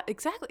 Yeah,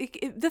 exactly.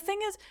 The thing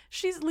is,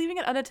 she's leaving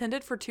it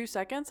unattended for 2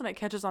 seconds and it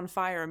catches on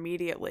fire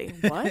immediately.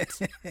 What?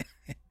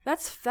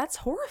 That's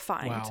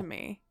horrifying Wow. to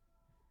me.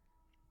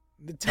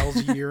 It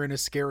tells you you're in a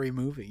scary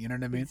movie. You know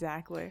what I mean?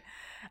 Exactly.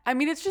 I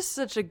mean, it's just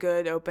such a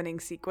good opening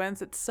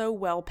sequence. It's so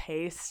well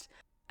paced.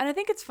 And I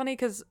think it's funny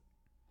because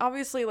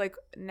obviously, like,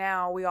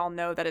 now we all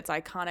know that it's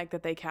iconic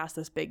that they cast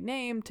this big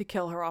name to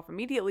kill her off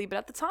immediately. But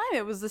at the time,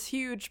 it was this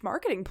huge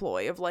marketing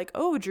ploy of like,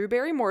 oh, Drew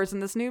Barrymore's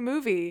in this new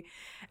movie.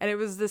 And it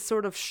was this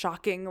sort of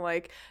shocking,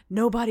 like,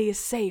 nobody is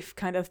safe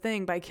kind of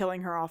thing by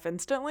killing her off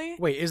instantly.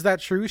 Wait, is that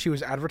true? She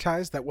was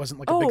advertised? That wasn't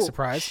like a big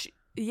surprise?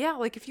 Yeah,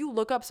 like if you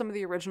look up some of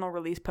the original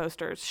release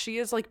posters, she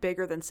is like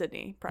bigger than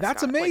Sydney Prescott.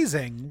 That's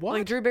amazing. What?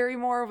 Like Drew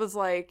Barrymore was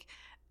like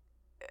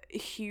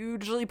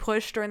hugely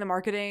pushed during the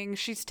marketing.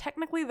 She's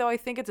technically, though I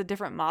think it's a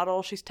different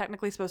model, she's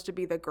technically supposed to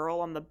be the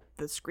girl on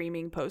the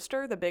screaming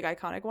poster, the big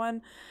iconic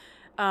one.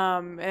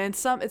 And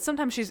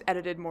sometimes she's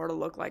edited more to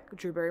look like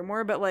Drew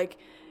Barrymore, but like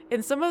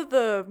in some of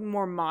the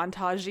more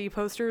montagey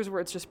posters where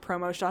it's just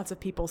promo shots of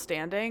people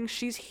standing,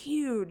 she's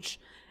huge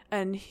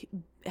and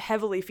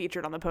heavily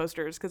featured on the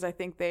posters because I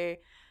think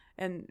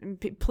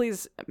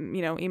please,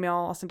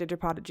 email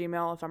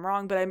austindangerpod@gmail.com if I'm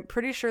wrong, but I'm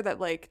pretty sure that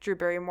like Drew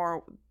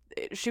Barrymore,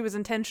 she was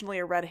intentionally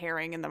a red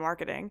herring in the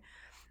marketing,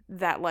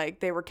 that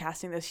like they were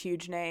casting this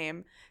huge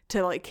name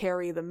to like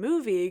carry the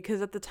movie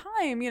because at the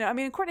time,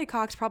 Courtney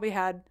Cox probably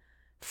had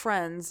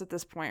Friends at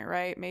this point,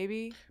 right?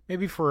 Maybe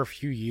for a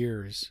few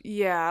years.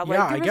 Yeah.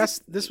 Yeah, I guess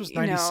this was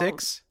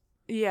 96.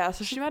 Yeah,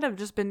 so she might have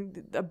just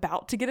been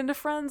about to get into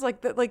Friends.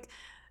 Like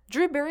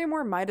Drew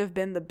Barrymore might have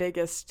been the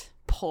biggest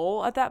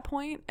pull at that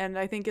point, and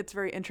I think it's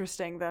very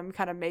interesting them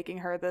kind of making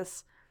her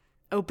this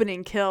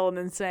opening kill and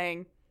then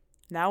saying,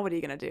 now what are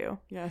you going to do?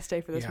 You're going to stay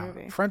for this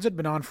movie. Friends had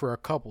been on for a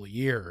couple of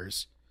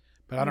years,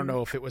 but I don't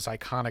know if it was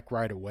iconic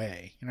right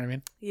away. You know what I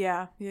mean?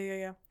 Yeah.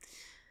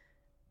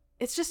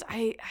 It's just,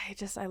 I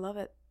love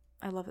it.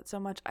 I love it so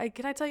much.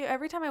 Can I tell you,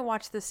 every time I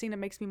watch this scene, it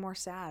makes me more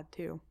sad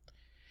too.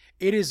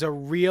 It is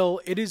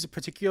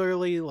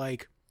particularly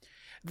like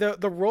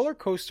the roller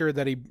coaster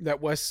that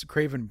Wes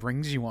Craven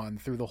brings you on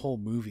through the whole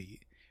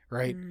movie,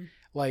 right?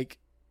 Like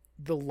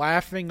the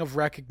laughing of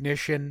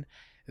recognition,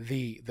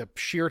 the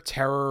sheer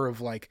terror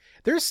of like,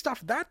 there's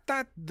stuff that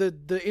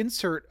the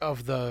insert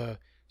of the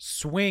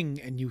swing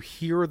and you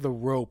hear the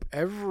rope,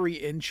 every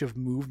inch of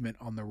movement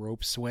on the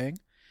rope swing.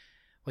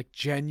 like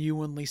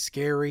genuinely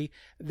scary.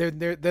 Then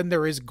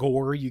there is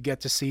gore you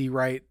get to see,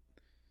 right?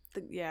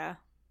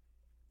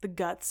 The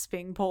guts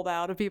being pulled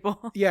out of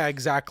people. Yeah,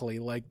 exactly.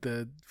 Like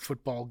the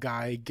football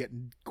guy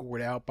getting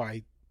gored out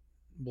by,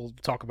 we'll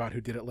talk about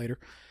who did it later.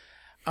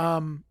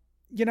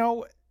 You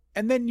know,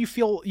 and then you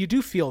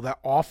do feel that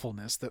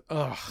awfulness that,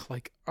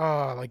 like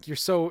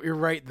you're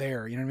right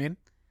there. You know what I mean?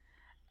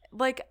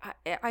 Like,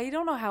 I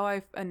don't know how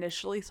I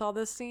initially saw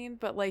this scene,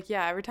 but like,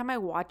 yeah, every time I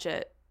watch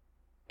it,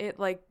 it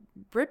like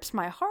rips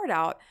my heart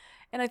out.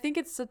 And I think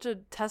it's such a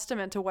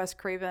testament to Wes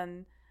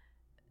Craven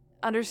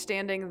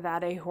understanding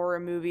that a horror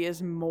movie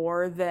is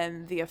more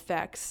than the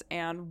effects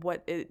and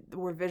what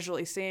we're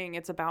visually seeing.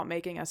 It's about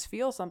making us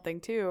feel something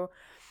too.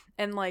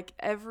 And like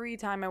every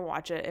time I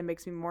watch it, it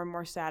makes me more and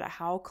more sad at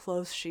how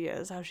close she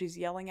is, how she's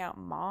yelling out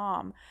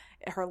mom.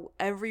 Her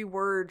every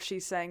word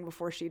she's saying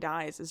before she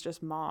dies is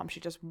just mom.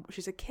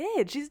 She's a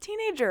kid. She's a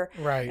teenager.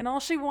 Right. And all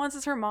she wants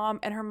is her mom,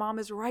 and her mom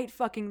is right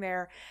fucking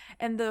there.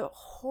 And the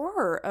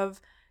horror of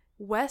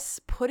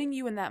Wes putting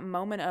you in that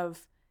moment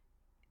of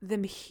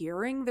them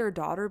hearing their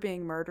daughter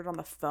being murdered on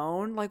the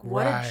phone. Like,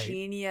 what a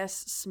genius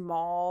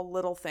small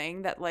little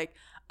thing that like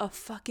a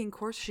fucking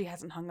course she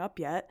hasn't hung up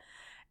yet.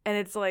 And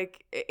it's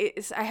like,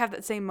 I have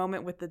that same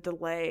moment with the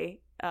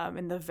delay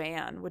in the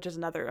van, which is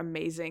another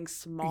amazing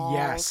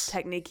small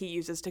technique he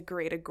uses to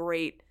create a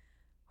great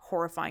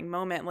horrifying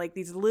moment. Like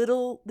these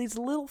little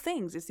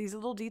things, it's these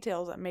little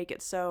details that make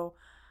it so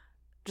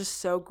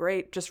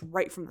great, just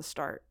right from the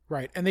start.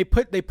 Right. And they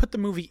put the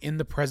movie in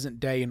the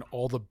present day in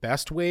all the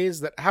best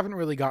ways that haven't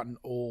really gotten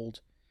old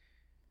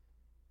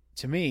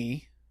to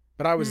me,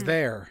 but I was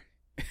there.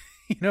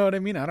 You know what I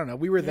mean? I don't know.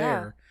 We were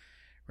there.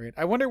 Right.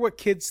 I wonder what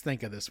kids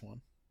think of this one.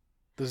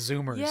 The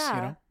Zoomers, you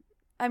know?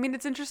 I mean,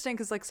 it's interesting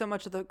because like so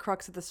much of the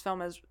crux of this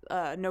film is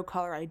no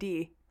caller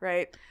ID,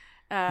 right?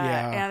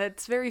 And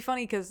it's very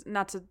funny because,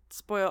 not to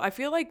spoil, I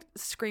feel like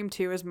Scream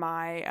 2 is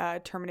my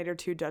Terminator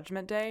 2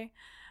 Judgment Day.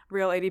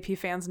 Real ADP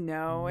fans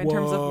know in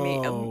terms of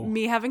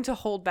me having to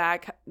hold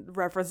back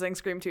referencing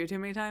Scream 2 too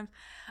many times.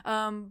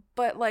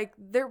 But like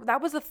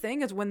that was the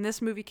thing, is when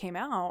this movie came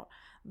out,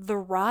 the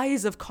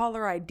rise of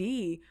caller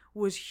ID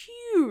was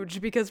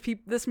huge because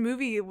this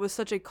movie was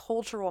such a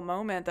cultural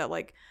moment that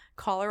like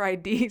caller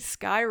ID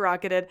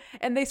skyrocketed,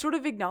 and they sort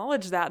of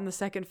acknowledged that in the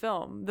second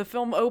film. The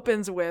film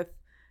opens with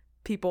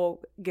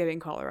people getting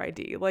caller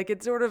ID. Like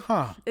it's sort of,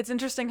 it's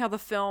interesting how the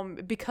film,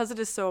 because it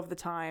is so of the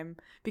time,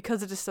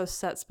 because it is so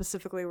set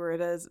specifically where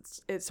it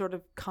is, it sort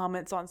of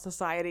comments on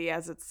society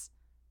as it's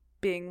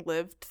being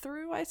lived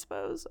through, I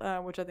suppose,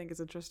 which I think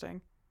is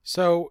interesting.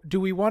 So do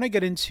we want to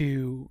get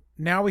into,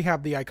 now we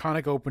have the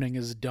iconic opening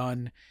is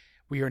done.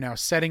 We are now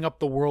setting up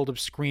the world of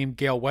Scream.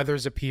 Gale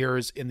Weathers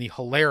appears in the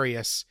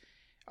hilarious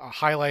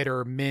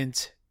highlighter,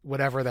 mint,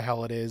 whatever the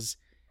hell it is,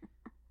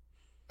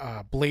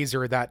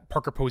 blazer that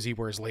Parker Posey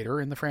wears later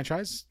in the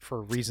franchise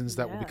for reasons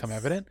that will become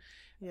evident,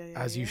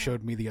 as you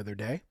showed me the other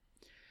day.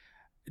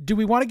 Do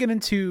we want to get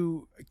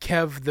into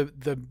Kev,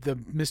 the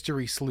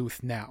mystery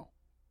sleuth now?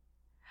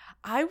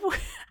 I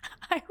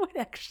would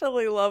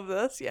actually love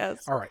this,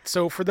 yes. All right.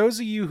 So for those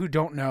of you who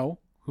don't know,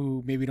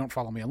 who maybe don't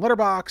follow me on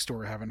Letterboxd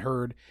or haven't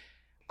heard,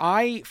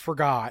 I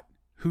forgot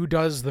who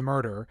does the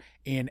murder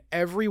in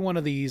every one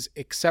of these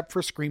except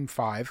for Scream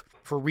 5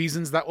 for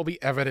reasons that will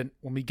be evident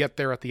when we get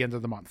there at the end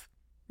of the month.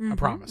 I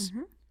promise.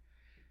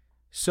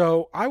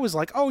 So I was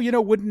like, oh,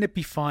 wouldn't it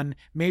be fun?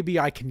 Maybe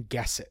I can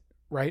guess it,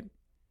 right?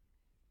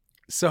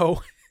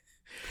 So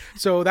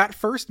that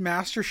first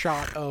master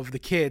shot of the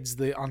kids,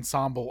 the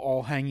ensemble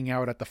all hanging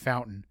out at the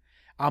fountain,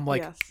 I'm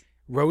like,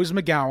 Rose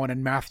McGowan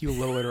and Matthew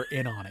Lillard are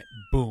in on it.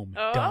 Boom.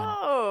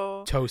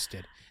 Done.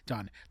 Toasted.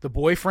 Done. The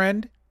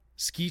boyfriend,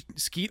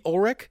 Skeet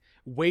Ulrich,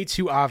 way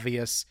too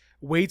obvious,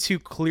 way too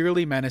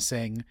clearly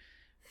menacing,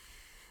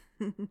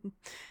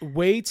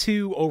 way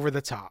too over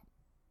the top.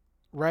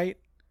 Right?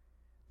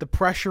 The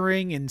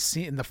pressuring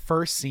in the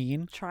first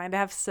scene. Trying to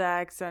have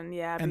sex and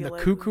the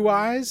cuckoo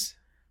eyes.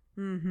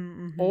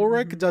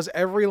 Ulrich does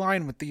every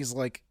line with these,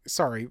 like,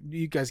 sorry,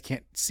 you guys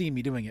can't see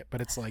me doing it,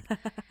 but it's like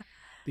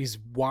these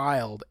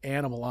wild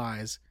animal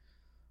eyes.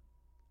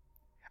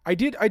 I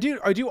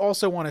do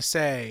also want to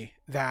say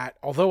that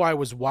although I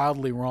was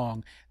wildly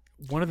wrong,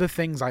 one of the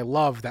things I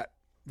love that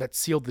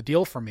sealed the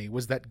deal for me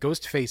was that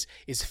Ghostface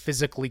is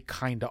physically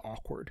kind of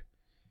awkward.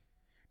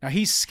 Now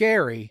he's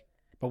scary,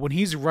 but when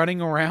he's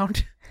running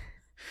around,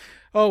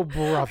 oh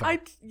brother.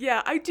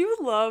 I do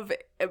love,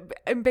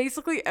 in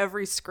basically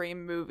every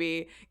Scream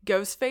movie,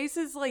 Ghostface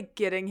is like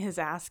getting his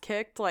ass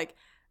kicked like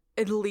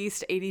at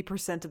least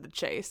 80% of the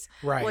chase.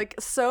 Right. Like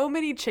so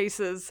many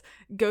chases,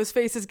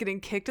 Ghostface is getting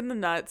kicked in the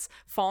nuts,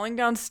 falling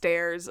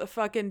downstairs,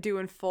 fucking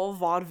doing full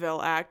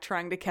vaudeville act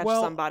trying to catch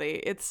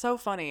somebody. It's so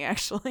funny,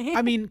 actually.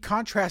 I mean,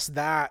 contrast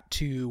that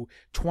to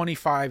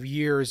 25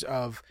 years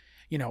of,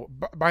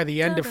 by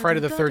the end of Friday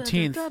the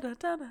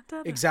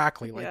 13th,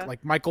 exactly.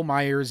 Like Michael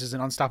Myers is an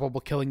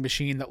unstoppable killing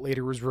machine that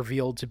later was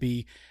revealed to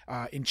be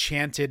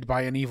enchanted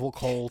by an evil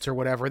cult or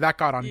whatever. That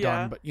got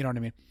undone, but you know what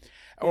I mean?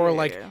 Or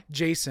like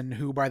Jason,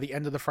 who by the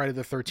end of the Friday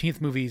the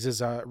 13th movies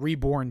is a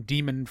reborn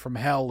demon from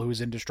hell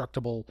who's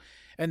indestructible.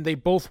 And they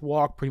both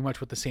walk pretty much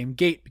with the same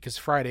gait because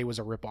Friday was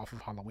a ripoff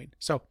of Halloween.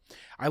 So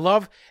I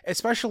love,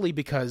 especially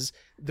because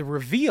the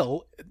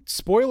reveal,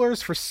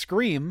 spoilers for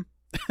Scream.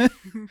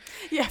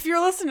 Yeah, if you're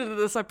listening to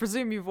this, I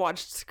presume you've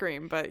watched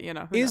Scream, but who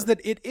knows?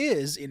 That it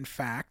is, in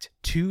fact,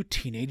 2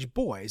 teenage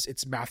boys.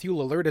 It's Matthew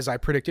Lillard, as I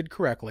predicted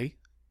correctly.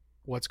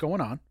 What's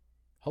going on?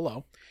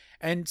 Hello.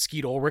 And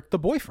Skeet Ulrich, the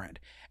boyfriend.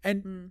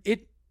 And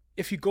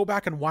if you go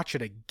back and watch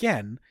it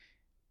again,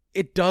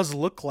 it does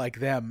look like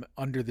them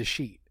under the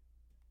sheet.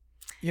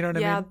 You know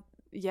what I mean?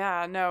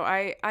 Yeah, no,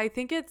 I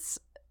think it's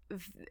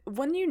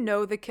when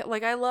the kid,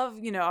 like I love,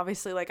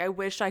 obviously like I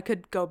wish I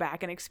could go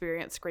back and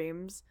experience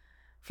Screams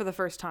for the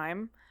first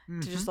time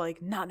to just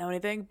like not know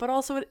anything, but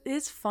also it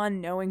is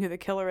fun knowing who the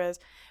killer is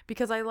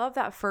because I love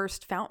that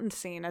first fountain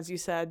scene. As you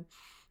said,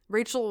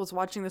 Rachel was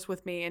watching this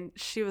with me and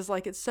she was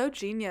like, it's so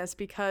genius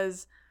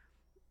because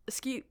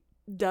Skeet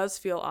does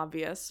feel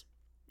obvious,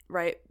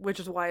 right? Which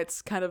is why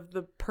it's kind of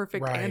the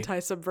perfect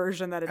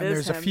anti-subversion that it is. And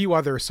there's a few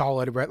other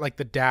solid like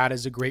the dad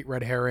is a great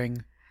red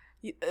herring.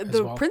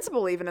 The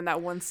principal even in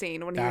that one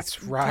scene when he's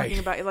talking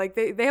about like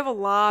they have a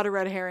lot of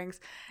red herrings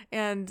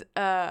and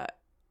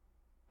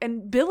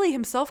Billy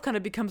himself kind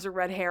of becomes a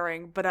red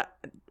herring, but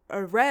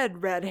a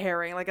red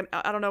herring, like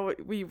I don't know what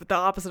the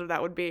opposite of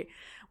that would be,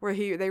 where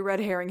they red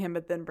herring him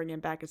but then bring him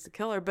back as the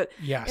killer. But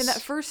in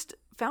that first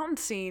fountain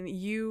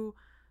scene,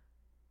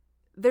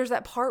 there's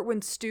that part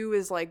when Stu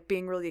is like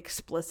being really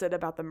explicit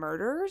about the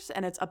murders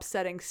and it's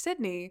upsetting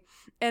Sydney,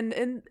 and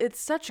it's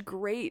such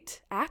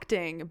great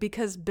acting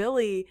because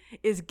Billy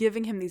is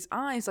giving him these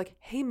eyes like,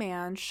 hey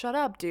man, shut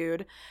up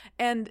dude,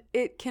 and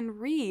it can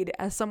read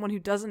as someone who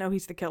doesn't know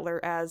he's the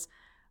killer as,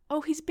 oh,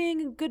 he's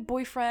being a good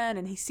boyfriend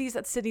and he sees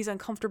that Sydney's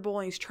uncomfortable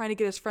and he's trying to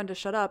get his friend to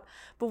shut up.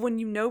 But when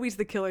you know he's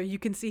the killer, you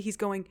can see he's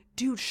going,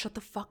 dude, shut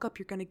the fuck up.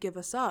 You're going to give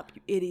us up,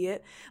 you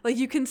idiot. Like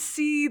you can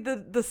see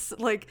the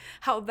like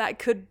how that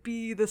could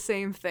be the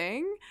same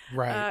thing.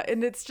 Right.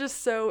 And it's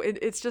just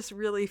it's just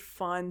really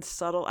fun,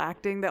 subtle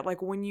acting that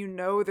like when you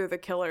know they're the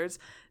killers,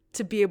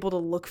 to be able to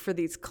look for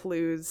these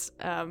clues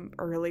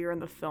earlier in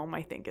the film,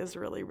 I think is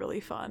really,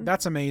 really fun.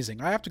 That's amazing.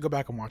 I have to go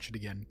back and watch it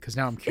again because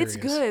now I'm curious.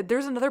 It's good.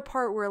 There's another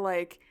part where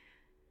like,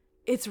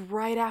 it's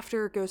right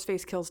after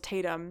Ghostface kills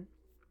Tatum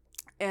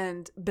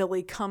and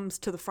Billy comes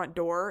to the front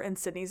door and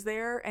Sydney's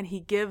there and he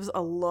gives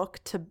a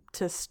look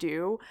to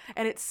Stu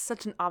and it's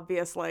such an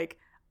obvious like,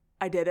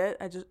 I did it.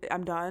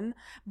 I'm done.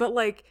 But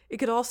like, it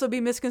could also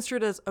be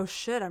misconstrued as, oh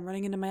shit, I'm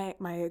running into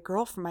my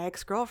girlfriend, my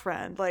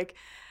ex-girlfriend. Like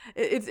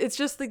it's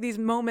just like these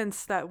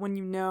moments that when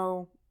you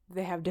know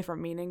they have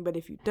different meaning, but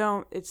if you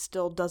don't, it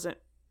still doesn't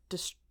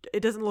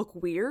look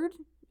weird,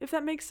 if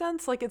that makes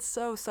sense. Like it's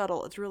so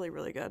subtle. It's really,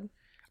 really good.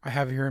 I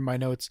have here in my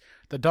notes,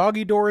 the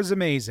doggy door is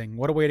amazing.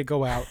 What a way to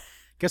go out.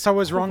 Guess I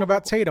was wrong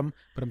about Tatum,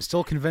 but I'm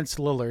still convinced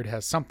Lillard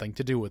has something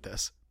to do with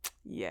this.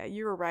 Yeah,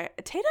 you were right.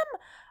 Tatum,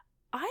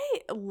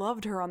 I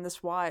loved her on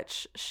this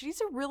watch.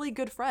 She's a really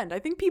good friend. I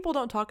think people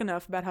don't talk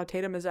enough about how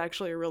Tatum is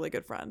actually a really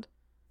good friend.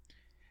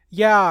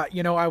 Yeah,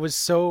 I was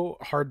so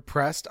hard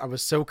pressed. I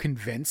was so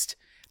convinced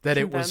that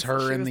it was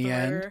her in the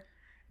end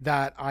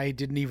that I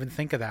didn't even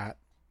think of that.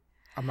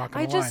 I'm not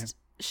going to lie.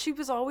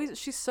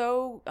 She's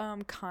so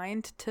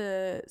kind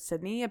to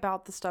Sydney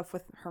about the stuff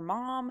with her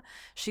mom.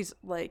 She's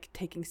like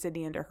taking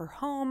Sydney into her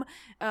home.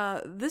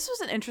 This was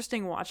an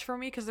interesting watch for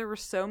me because there were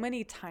so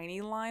many tiny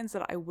lines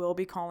that I will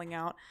be calling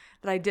out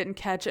that I didn't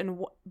catch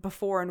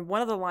before. And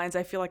one of the lines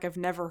I feel like I've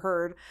never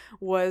heard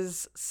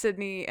was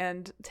Sydney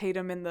and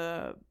Tatum in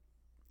the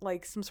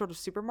like some sort of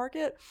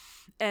supermarket,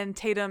 and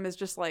Tatum is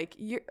just like,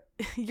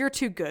 you're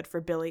too good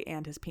for Billy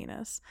and his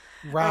penis.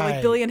 Right. Or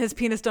like, Billy and his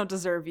penis don't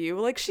deserve you.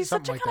 Like, she's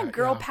such a kind of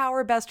girl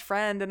power best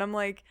friend, and I'm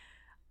like,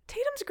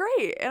 Tatum's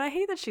great, and I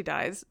hate that she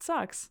dies. It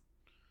sucks.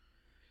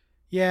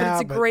 Yeah, but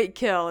it's a great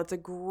kill. It's a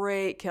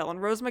great kill.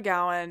 And Rose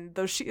McGowan,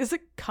 though she is a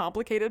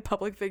complicated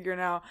public figure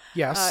now,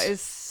 is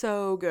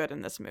so good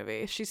in this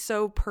movie. She's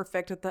so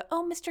perfect at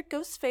oh, Mr.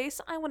 Ghostface,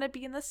 I want to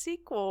be in the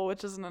sequel,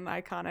 which is an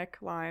iconic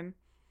line.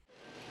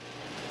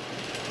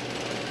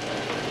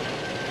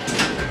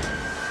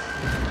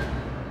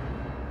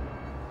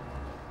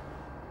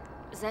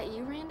 Is that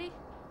you, Randy?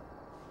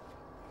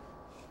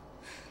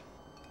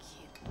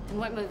 And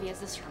what movie is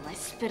this from? I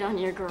spit on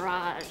your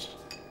garage.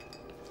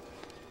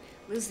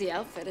 Lose the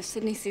outfit. If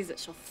Sydney sees it,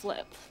 she'll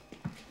flip.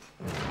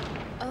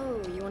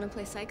 Oh, you want to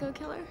play psycho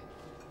killer?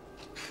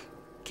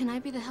 Can I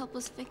be the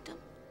helpless victim?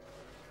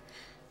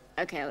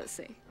 Okay, let's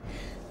see.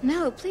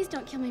 No, please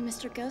don't kill me,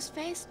 Mr.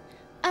 Ghostface.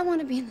 I want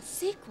to be in the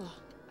sequel.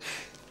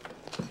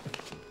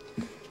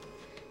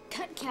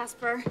 Cut,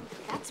 Casper.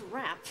 That's a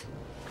wrap.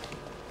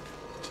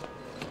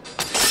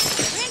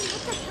 Randy,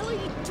 what the hell are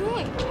you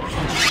doing?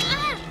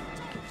 Ah!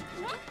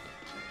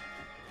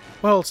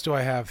 What else do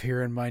I have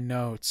here in my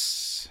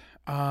notes?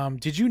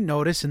 Did you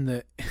notice in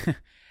the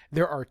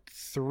there are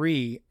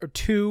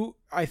two,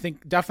 I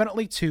think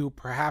definitely two,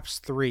 perhaps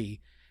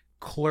three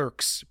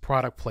Clerks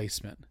product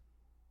placement?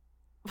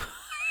 No,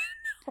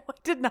 I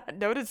did not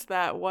notice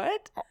that.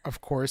 What?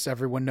 Of course,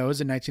 everyone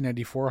knows in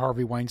 1994,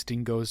 Harvey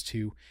Weinstein goes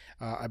to,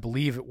 I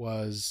believe it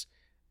was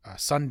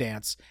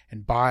Sundance,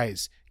 and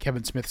buys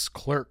Kevin Smith's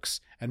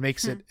Clerks and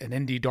makes it an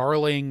indie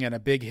darling and a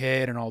big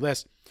hit and all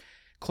this.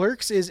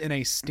 Clerks is in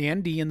a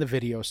standee in the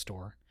video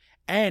store,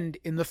 and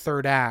in the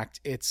third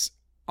act, it's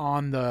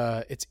in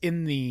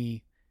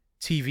the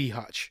TV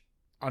hutch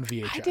on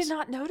VHS. I did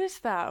not notice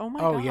that. Oh my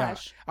gosh.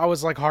 Yeah. I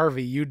was like,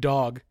 Harvey, you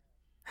dog.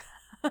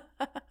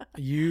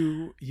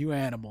 you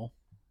animal.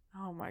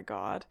 Oh my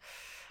God.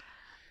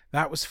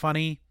 That was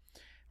funny.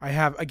 I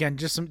have, again,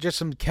 just some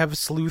Kev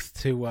sleuth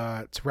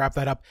to wrap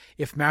that up.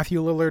 If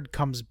Matthew Lillard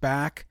comes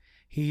back,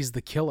 he's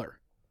the killer.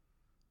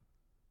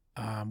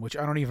 Which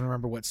I don't even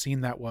remember what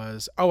scene that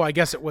was. Oh, I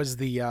guess it was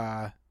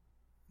the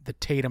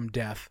Tatum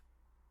death.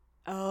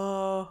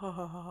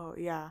 Oh,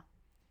 yeah.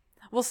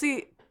 We'll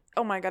see.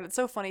 Oh my God, it's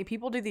so funny.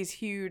 People do these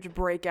huge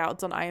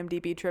breakouts on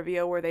IMDb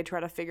trivia where they try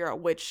to figure out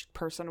which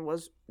person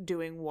was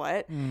doing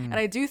what. And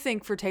I do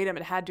think for Tatum,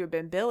 it had to have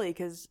been Billy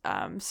because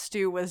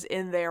Stu was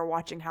in there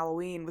watching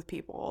Halloween with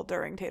people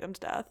during Tatum's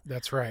death.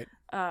 That's right.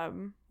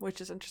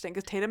 Which is interesting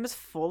because Tatum is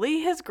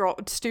fully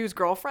Stu's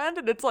girlfriend.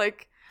 And it's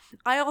like,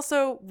 I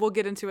also, we'll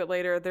get into it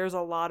later, there's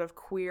a lot of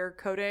queer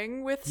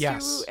coding with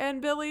Stu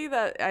and Billy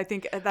that I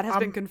think that has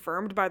been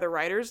confirmed by the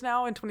writers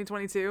now in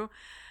 2022.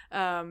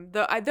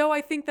 Though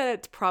I think that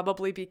it's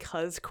probably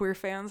because queer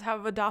fans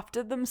have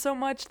adopted them so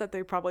much that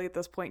they probably at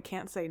this point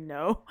can't say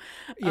no.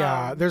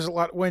 Yeah, there's a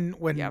lot when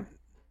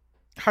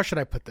how should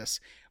I put this?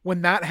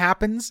 When that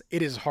happens,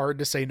 it is hard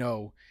to say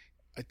no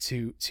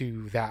to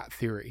that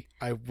theory.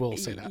 I will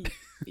say that.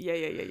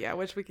 Yeah.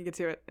 Which we can get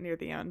to it near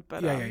the end,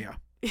 but yeah.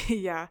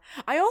 Yeah.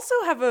 I also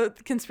have a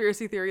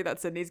conspiracy theory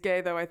that Sydney's gay,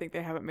 though I think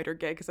they haven't made her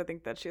gay because I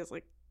think that she has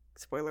like.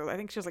 Spoiler, I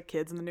think she has like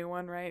kids in the new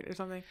one, right? Or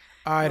something.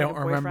 I don't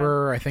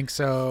remember. I think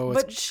so.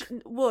 But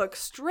look,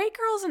 straight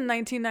girls in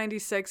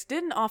 1996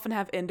 didn't often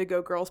have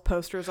Indigo Girls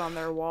posters on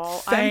their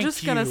wall. I'm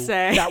just going to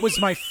say. That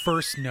was my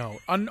first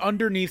note.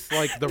 Underneath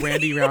like the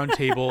Randy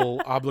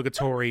Roundtable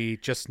obligatory,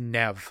 just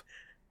Nev.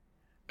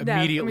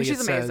 Immediately it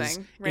says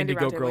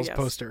Indigo Girls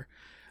poster.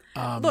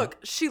 Look,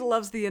 she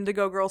loves the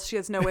Indigo Girls. She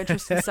has no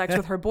interest in sex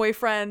with her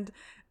boyfriend.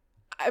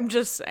 I'm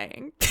just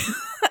saying.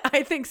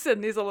 I think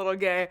Sydney's a little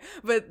gay,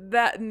 but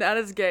not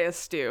as gay as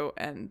Stu.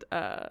 And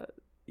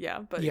yeah,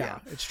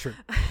 it's true.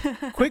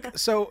 Quick,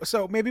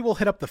 so maybe we'll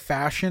hit up the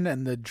fashion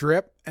and the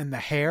drip and the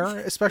hair,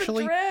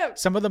 especially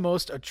some of the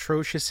most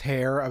atrocious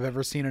hair I've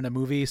ever seen in a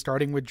movie,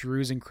 starting with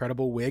Drew's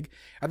incredible wig.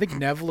 I think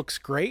Nev looks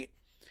great.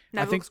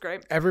 Nev looks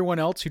great. Everyone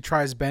else who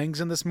tries bangs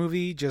in this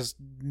movie just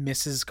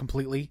misses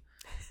completely.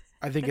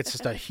 I think it's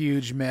just a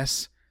huge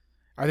miss.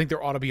 I think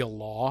there ought to be a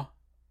law.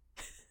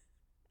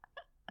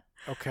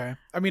 Okay.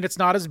 I mean, it's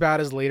not as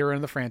bad as later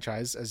in the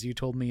franchise, as you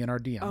told me in our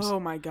DMs. Oh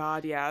my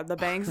God, yeah. The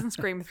bangs in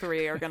Scream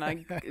 3 are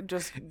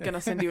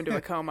gonna send you into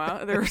a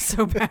coma. They're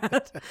so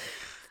bad.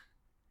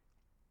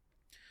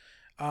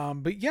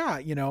 But yeah,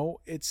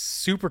 it's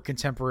super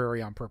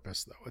contemporary on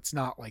purpose, though. It's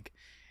not like,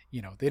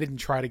 they didn't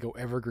try to go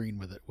evergreen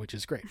with it, which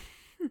is great.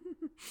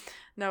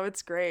 No,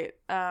 it's great.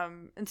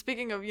 And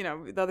speaking of,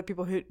 the other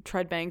people who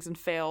tried bangs and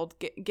failed,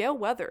 Gale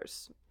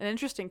Weathers, an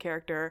interesting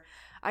character.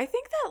 I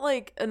think that,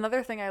 like,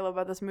 another thing I love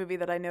about this movie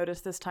that I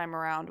noticed this time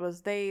around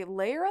was they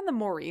layer in the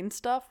Maureen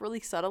stuff really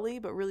subtly,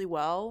 but really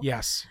well.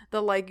 Yes.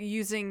 The, like,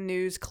 using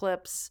news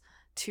clips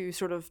to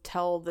sort of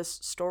tell this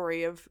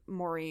story of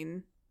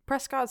Maureen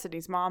Prescott,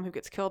 Sydney's mom, who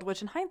gets killed,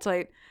 which in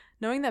hindsight,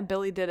 knowing that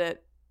Billy did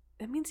it,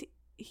 that means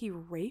he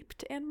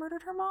raped and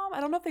murdered her mom. I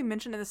don't know if they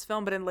mentioned in this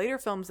film, but in later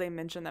films they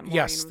mentioned that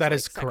Maureen was that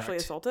is sexually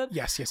correct. assaulted.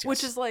 Yes.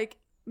 Which is like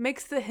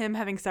makes him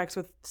having sex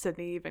with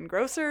Sydney even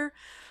grosser.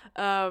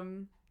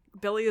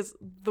 Billy is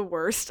the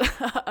worst.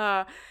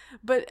 But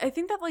I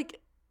think that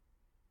like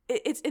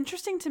it's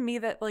interesting to me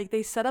that like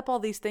they set up all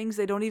these things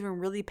they don't even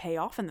really pay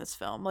off in this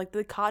film, like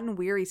the Cotton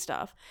Weary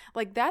stuff.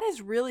 Like that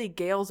is really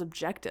Gale's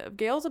objective.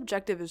 Gale's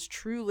objective is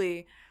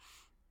truly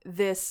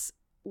this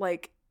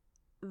like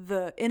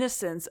the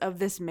innocence of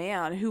this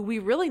man who we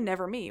really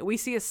never meet. We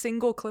see a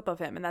single clip of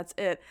him and that's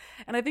it.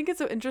 And I think it's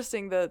so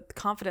interesting the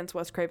confidence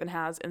Wes Craven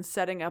has in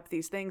setting up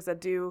these things that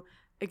do,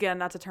 again,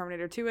 not to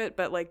Terminator 2 it,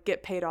 but like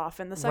get paid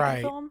off in the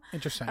second film.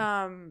 Interesting.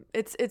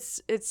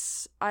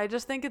 It's I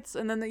just think it's,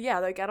 and then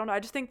I don't know. I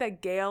just think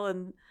that Gale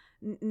and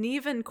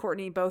Neve and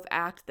Courtney both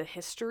act the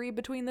history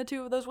between the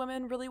two of those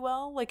women really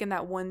well. Like in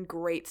that one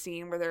great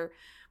scene where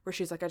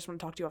she's like, I just want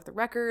to talk to you off the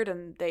record.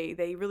 And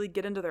they really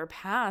get into their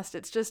past.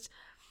 It's just,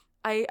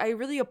 I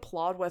really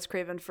applaud Wes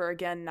Craven for,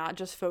 again, not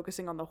just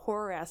focusing on the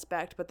horror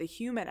aspect, but the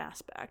human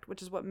aspect,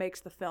 which is what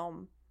makes the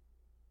film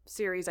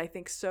series, I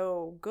think,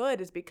 so good,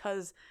 is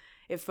because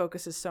it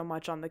focuses so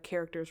much on the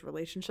characters'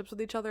 relationships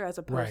with each other as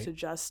opposed to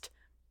just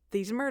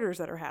these murders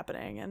that are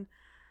happening. And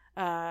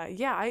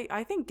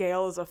I think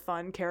Gale is a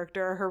fun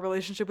character. Her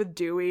relationship with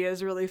Dewey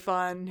is really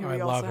fun, who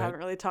we also haven't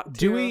really talked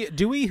to.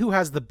 Dewey, who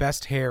has the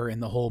best hair in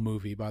the whole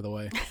movie, by the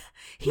way.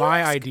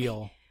 My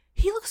ideal.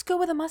 He looks good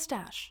with a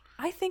mustache.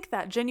 I think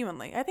that,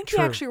 genuinely. I think he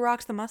actually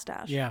rocks the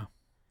mustache. Yeah.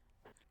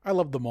 I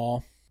love them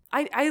all.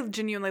 I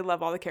genuinely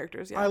love all the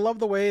characters. Yeah. I love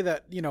the way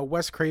that,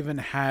 Wes Craven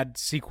had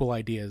sequel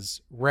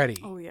ideas ready.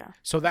 Oh yeah.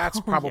 So that's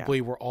Oh, probably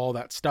yeah. where all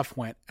that stuff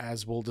went,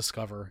 as we'll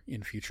discover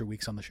in future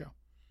weeks on the show.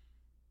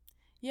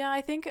 Yeah,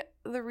 I think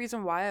the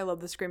reason why I love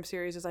the Scream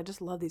series is I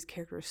just love these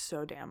characters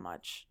so damn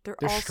much. They're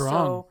all strong.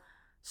 so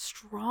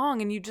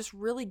strong, and you just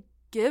really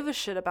give a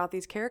shit about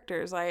these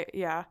characters. Again,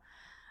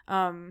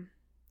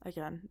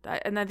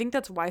 and I think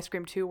that's why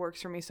Scream 2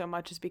 works for me so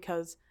much, is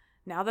because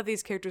now that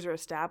these characters are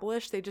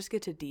established, they just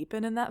get to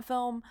deepen in that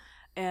film,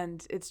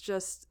 and it's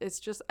just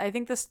I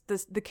think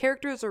the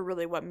characters are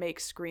really what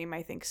makes Scream,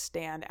 I think,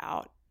 stand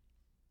out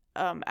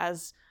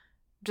as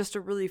just a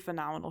really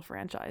phenomenal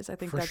franchise. I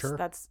think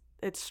that's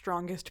its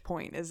strongest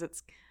point, is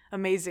its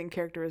amazing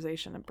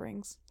characterization it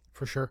brings.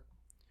 For sure.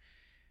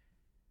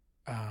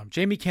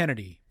 Jamie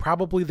Kennedy,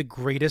 probably the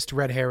greatest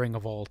red herring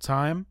of all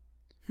time.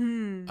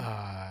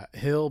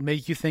 He'll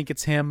make you think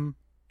it's him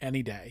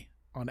any day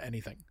on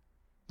anything.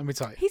 Let me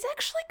tell you. He's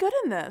actually good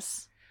in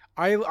this.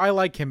 I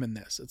like him in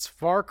this. It's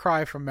Far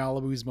Cry from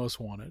Malibu's Most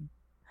Wanted.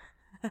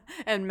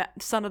 And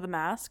Son of the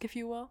Mask, if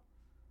you will.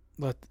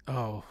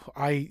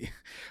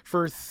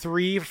 For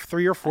three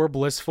or four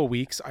blissful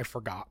weeks, I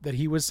forgot that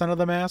he was Son of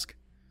the Mask.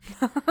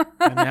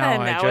 And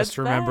now I just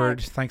remembered.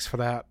 Back. Thanks for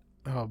that.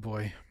 Oh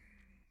boy.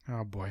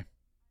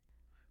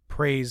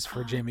 Praise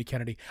for Jamie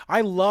Kennedy.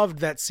 I loved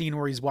that scene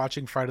where he's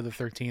watching Friday the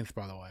 13th,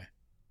 by the way.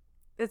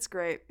 It's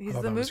great. He's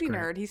thought the that was movie great.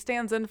 nerd. He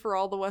stands in for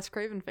all the Wes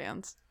Craven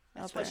fans.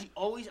 That's why she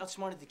always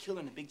outsmarted the killer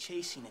in the big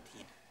chase scene at the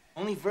end.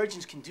 Only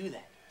virgins can do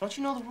that. Don't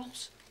you know the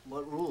rules?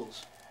 What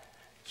rules?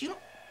 You don't...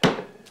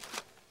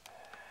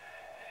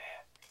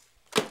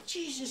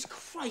 Jesus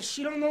Christ,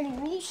 you don't know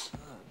the rules?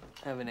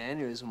 Have an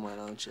aneurysm, why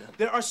don't you?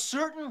 There are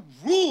certain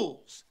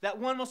rules that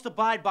one must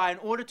abide by in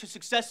order to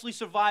successfully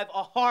survive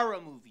a horror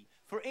movie.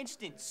 For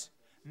instance,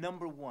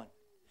 number 1,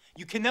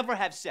 you can never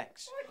have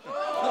sex. No!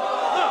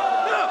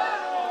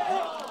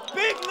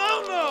 Big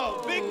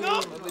no-no! Big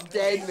no! I'm a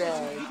dead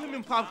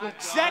man.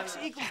 Sex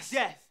equals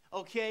death,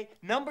 okay?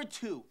 Number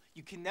 2,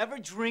 you can never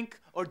drink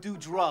or do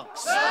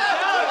drugs. No,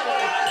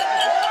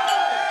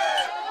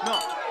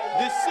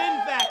 the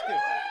sin factor.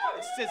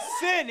 It's a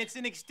sin. It's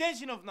an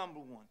extension of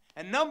number 1.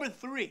 And number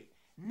 3,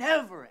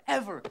 never,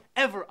 ever,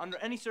 ever, under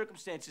any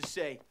circumstances,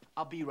 say,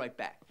 I'll be right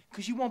back.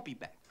 Because you won't be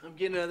back. I'm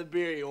getting another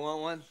beer. You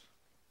want one?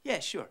 Yeah,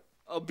 sure.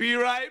 I'll be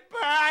right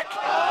back.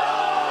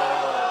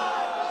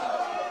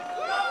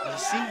 You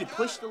see, you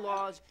push the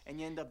laws and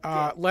you end up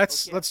dead.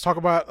 Let's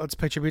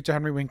pay tribute to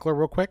Henry Winkler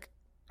real quick.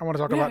 I want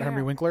to talk about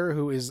Henry Winkler,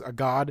 who is a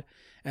god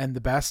and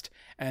the best,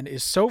 and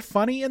is so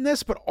funny in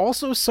this, but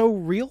also so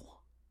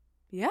real.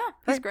 Yeah,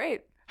 he's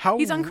great. How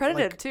he's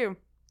uncredited too.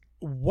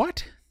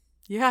 What?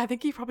 Yeah, I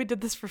think he probably did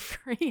this for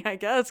free, I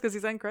guess, because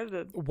he's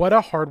uncredited. What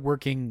a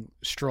hardworking,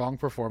 strong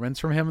performance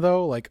from him,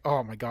 though. Like,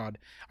 oh my God.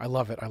 I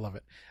love it.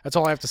 That's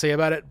all I have to say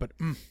about it. But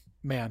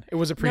man, it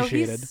was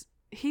appreciated. No,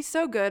 he's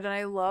so good. And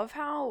I love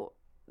how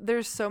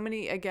there's so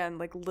many, again,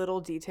 like little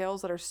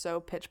details that are so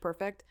pitch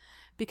perfect,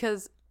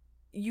 because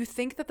you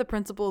think that the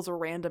principal is a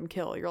random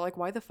kill. You're like,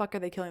 why the fuck are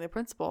they killing the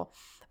principal?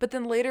 But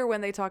then later when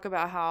they talk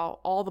about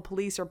how all the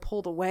police are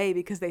pulled away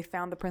because they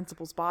found the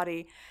principal's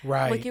body,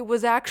 right? Like it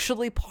was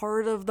actually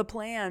part of the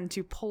plan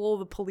to pull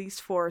the police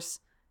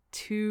force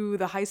to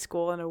the high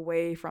school and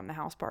away from the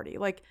house party.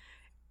 Like,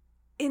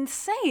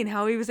 insane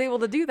how he was able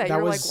to do that.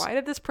 You're like, why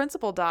did this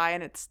principal die?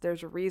 And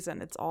there's a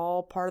reason. It's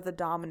all part of the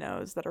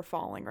dominoes that are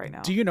falling right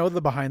now. Do you know the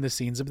behind the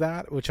scenes of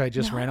that, which I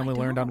just randomly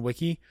learned on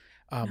Wiki?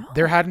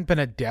 There hadn't been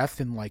a death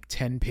in like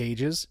 10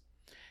 pages.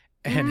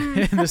 And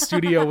the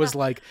studio was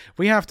like,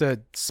 we have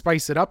to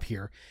spice it up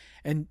here.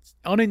 And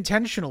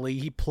unintentionally,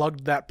 he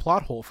plugged that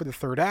plot hole for the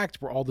third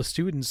act where all the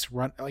students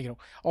run,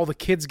 all the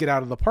kids get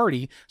out of the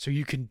party so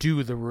you can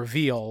do the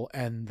reveal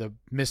and the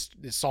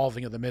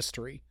solving of the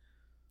mystery.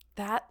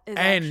 That is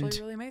and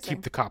actually really amazing.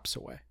 Keep the cops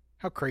away.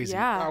 How crazy.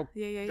 Yeah.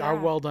 How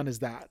well done is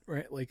that,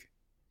 right? Like,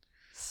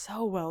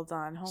 so well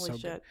done. Holy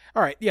shit. Good.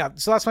 All right. Yeah.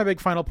 So that's my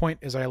big final point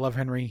is I love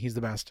Henry. He's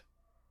the best.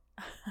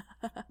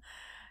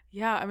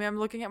 Yeah. I mean, I'm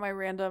looking at my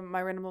random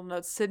little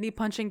notes. Sydney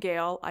punching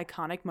Gale.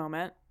 Iconic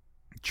moment.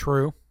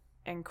 True.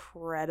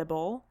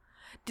 Incredible.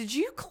 Did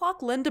you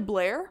clock Linda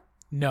Blair?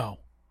 No.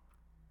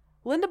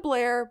 Linda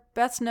Blair,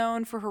 best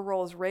known for her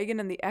role as Reagan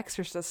in the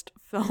Exorcist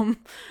film.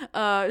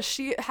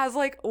 She has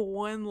like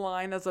one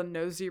line as a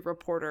nosy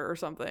reporter or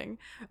something.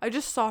 I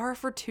just saw her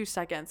for 2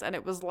 seconds and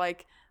it was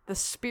like the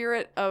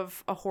spirit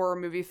of a horror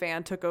movie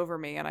fan took over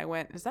me and I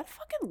went, is that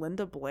fucking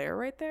Linda Blair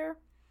right there?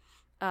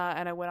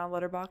 And I went on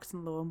Letterboxd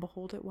and lo and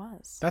behold it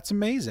was. That's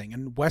amazing.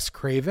 And Wes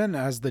Craven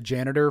as the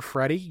janitor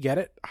Freddy, get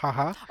it?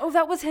 Haha. Oh,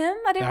 that was him?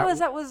 I didn't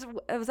realize it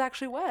was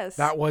actually Wes.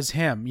 That was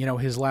him.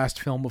 His last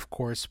film, of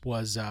course,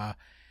 was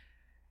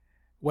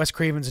Wes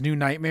Craven's New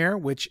Nightmare,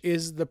 which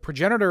is the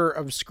progenitor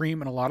of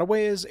Scream in a lot of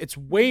ways. It's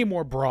way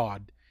more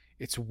broad.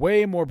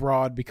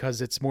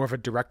 Because it's more of a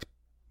direct...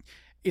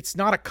 It's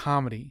not a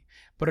comedy,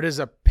 but it is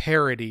a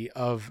parody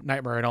of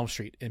Nightmare on Elm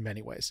Street in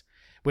many ways.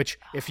 Which,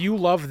 if you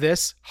love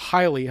this,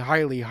 highly,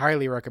 highly,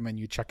 highly recommend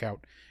you check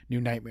out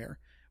New Nightmare.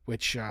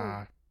 Which,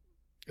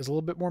 is a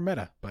little bit more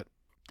meta. But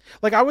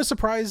like, I was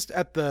surprised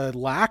at the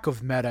lack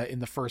of meta in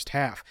the first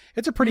half.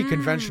 It's a pretty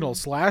conventional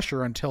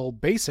slasher until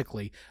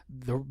basically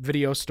the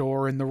video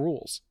store and the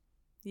rules.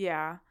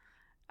 Yeah.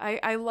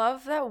 I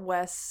love that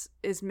Wes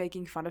is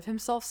making fun of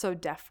himself so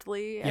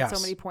deftly at so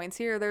many points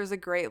here. There's a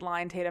great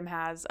line Tatum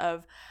has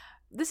of,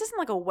 this isn't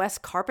like a Wes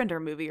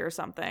Carpenter movie or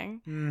something.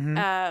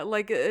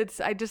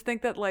 I just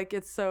think that like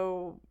it's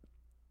so,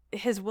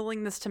 his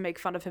willingness to make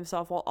fun of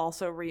himself while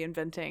also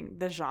reinventing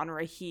the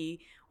genre he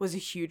was a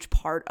huge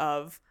part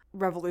of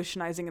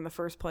revolutionizing in the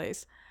first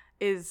place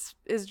is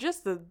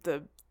just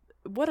the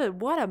what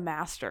a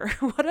master.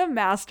 What a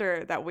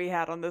master that we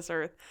had on this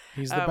earth.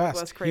 He's the best.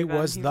 Wes Craven. He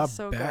was the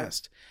so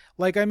best.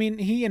 Like, I mean,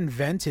 he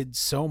invented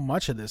so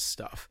much of this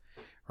stuff,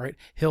 right?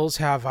 Hills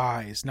Have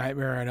Eyes,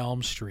 Nightmare on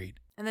Elm Street.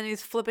 And then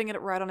he's flipping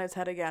it right on its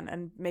head again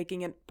and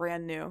making it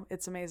brand new.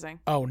 It's amazing.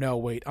 Oh, no,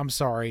 wait. I'm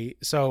sorry.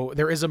 So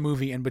there is a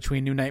movie in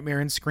between New Nightmare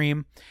and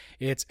Scream.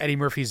 It's Eddie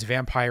Murphy's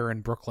Vampire in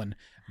Brooklyn.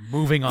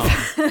 Moving on.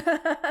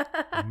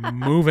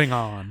 Moving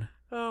on.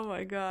 Oh,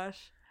 my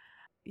gosh.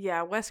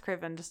 Yeah, Wes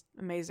Craven, just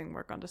amazing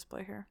work on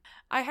display here.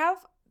 I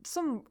have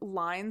some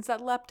lines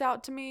that leapt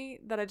out to me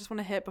that I just want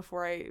to hit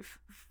before I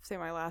say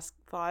my last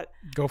thought.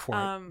 Go for it.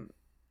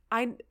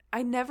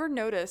 I never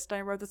noticed,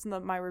 I wrote this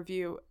in my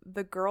review,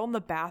 the girl in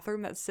the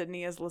bathroom that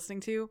Sydney is listening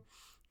to.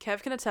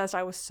 Kev can attest,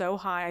 I was so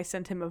high I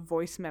sent him a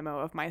voice memo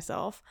of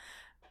myself.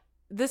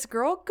 This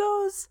girl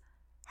goes,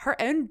 her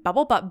own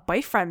bubble butt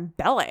boyfriend,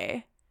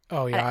 Billy.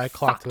 Oh, yeah, I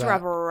clocked that.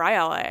 Fucked her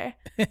royally.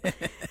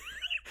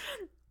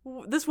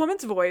 This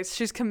woman's voice,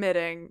 she's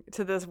committing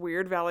to this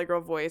weird Valley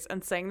Girl voice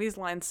and saying these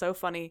lines so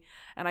funny,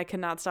 and I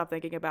cannot stop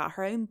thinking about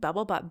her own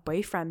bubble butt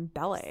boyfriend,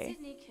 Belly.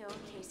 Sydney killed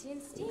Casey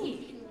and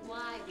Steve. And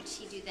why would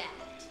she do that?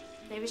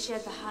 Maybe she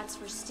had the hots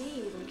for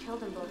Steve and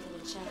killed them both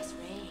in a chest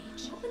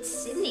range. What would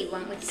Sydney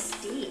want with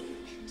Steve?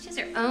 She has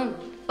her own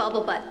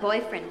bubble butt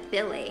boyfriend,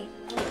 Billy.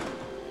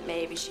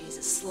 Maybe she's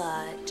a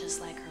slut,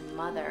 just like her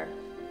mother.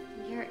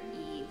 You're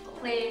evil.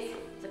 Please,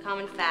 it's a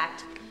common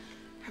fact.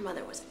 Her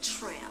mother was a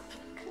tramp.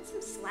 Cut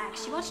some slack.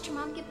 She watched her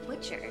mom get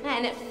butchered.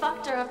 And it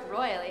fucked her up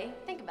royally.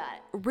 Think about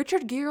it.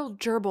 Richard Gere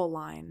gerbil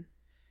line.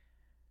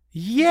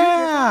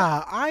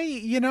 Yeah,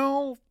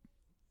 I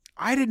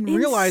didn't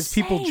realize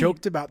people Insane.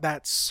 joked about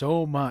that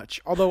so much.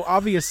 Although,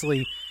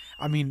 obviously,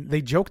 I mean,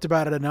 they joked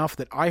about it enough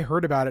that I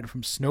heard about it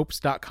from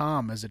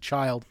Snopes.com as a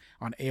child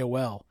on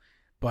AOL.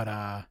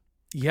 But,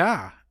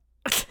 yeah.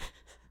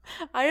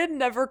 I had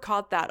never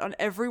caught that on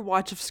every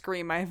watch of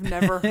Scream. I have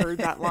never heard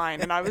that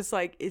line. And I was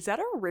like, is that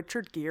a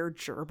Richard Gere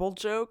gerbil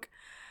joke?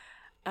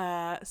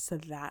 So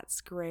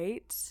that's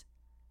great.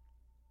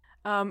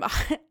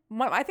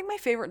 I think my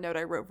favorite note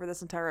I wrote for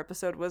this entire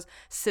episode was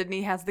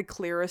Sydney has the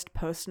clearest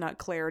post-nut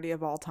clarity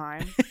of all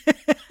time.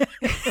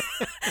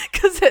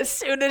 Because as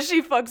soon as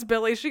she fucks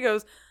Billy, she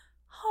goes,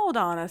 hold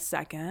on a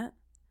second.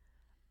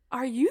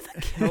 Are you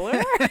the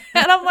killer?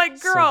 And I'm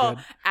like, girl,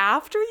 So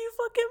after you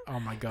fuck him? Oh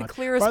my God. The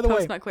clearest By the way,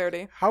 post-nut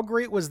clarity. How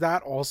great was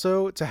that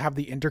also to have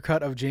the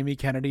intercut of Jamie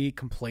Kennedy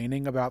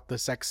complaining about the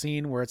sex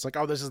scene where it's like,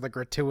 oh, this is the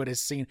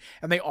gratuitous scene.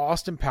 And they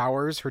Austin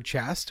Powers her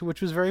chest, which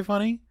was very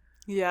funny.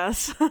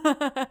 Yes.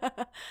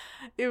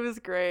 It was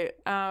great.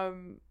 Oh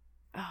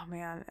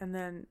man. And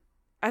then,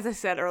 as I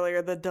said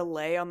earlier, the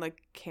delay on the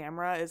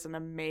camera is an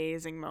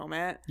amazing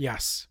moment.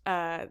 Yes.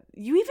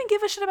 You even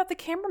give a shit about the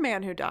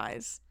cameraman who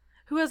dies,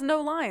 who has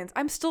no lines.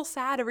 I'm still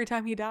sad every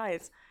time he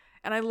dies.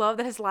 And I love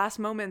that his last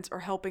moments are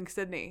helping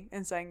Sydney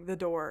and saying the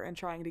door and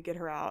trying to get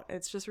her out.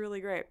 It's just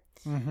really great.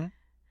 Mm-hmm.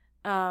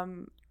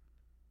 And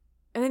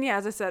then, yeah,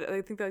 as I said,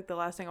 I think like the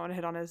last thing I want to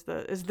hit on is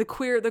the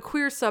queer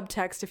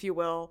subtext, if you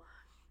will.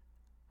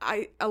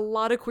 A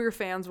lot of queer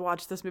fans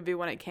watched this movie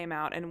when it came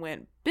out and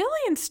went, Billy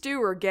and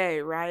Stu are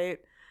gay, right?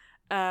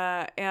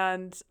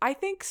 And I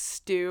think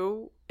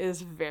Stu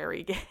is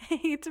very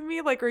gay to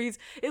me, like, or he's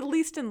at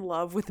least in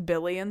love with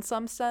Billy in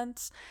some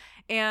sense.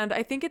 And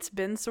I think it's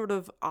been sort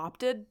of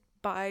opted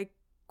by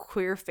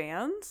queer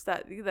fans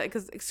that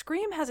because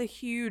Scream has a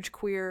huge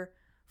queer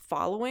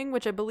following,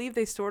 which I believe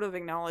they sort of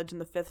acknowledge in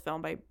the fifth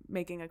film by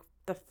making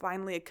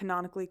finally a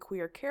canonically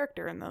queer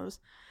character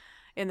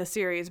in the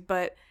series.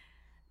 But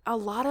a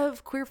lot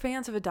of queer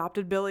fans have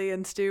adopted Billy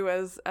and Stu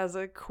as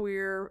a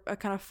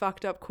kind of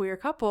fucked up queer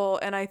couple.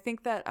 And I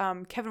think that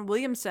Kevin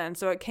Williamson,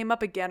 so it came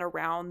up again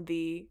around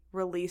the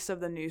release of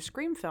the new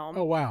Scream film.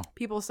 Oh, wow.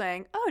 People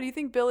saying, oh, do you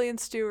think Billy and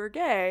Stu are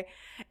gay?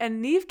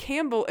 And Neve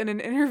Campbell in an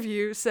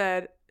interview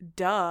said,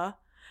 duh,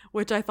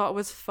 which I thought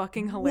was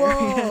fucking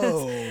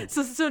hilarious.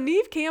 So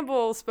Neve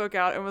Campbell spoke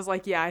out and was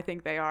like, yeah, I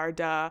think they are,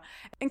 duh.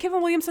 And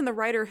Kevin Williamson, the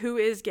writer who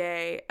is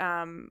gay,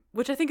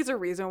 which I think is a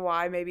reason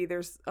why maybe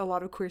there's a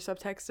lot of queer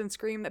subtext in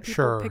Scream that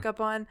people pick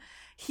up on.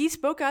 He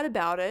spoke out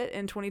about it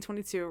in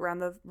 2022 around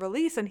the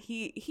release, and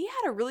he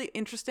had a really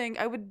interesting,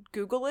 I would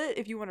Google it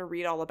if you want to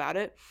read all about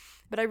it,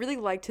 but I really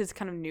liked his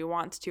kind of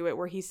nuance to it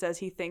where he says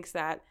he thinks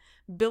that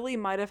Billy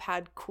might have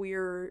had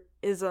queer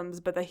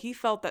isms, but that he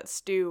felt that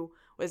Stu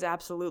was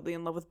absolutely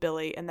in love with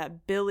Billy, and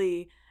that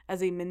Billy,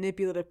 as a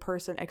manipulative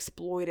person,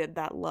 exploited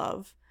that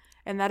love.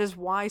 And that is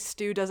why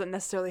Stu doesn't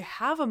necessarily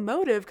have a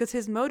motive, because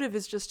his motive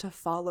is just to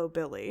follow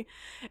Billy.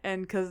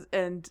 And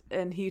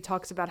he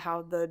talks about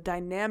how the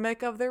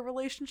dynamic of their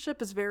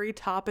relationship is very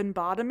top and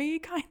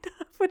bottomy, kind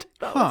of, which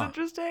I thought was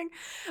interesting.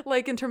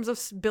 Like in terms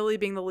of Billy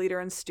being the leader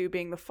and Stu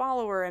being the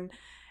follower.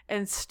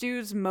 And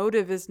Stu's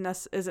motive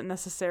isn't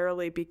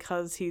necessarily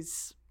because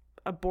he's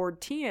a bored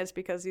teen. It's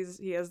because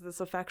he has this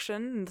affection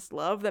and this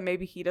love that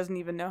maybe he doesn't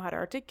even know how to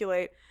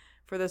articulate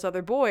for this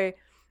other boy.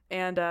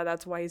 And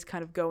that's why he's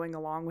kind of going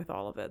along with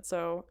all of it.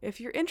 So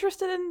if you're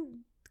interested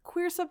in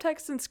queer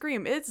subtext in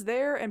Scream, it's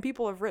there and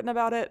people have written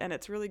about it and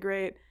it's really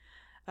great.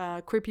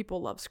 Queer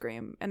people love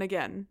Scream. And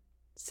again,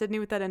 Sydney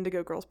with that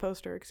Indigo Girls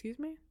poster, excuse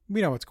me?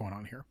 We know what's going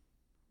on here.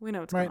 We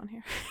know what's going on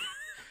here.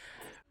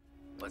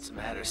 What's the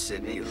matter,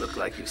 Sydney? You look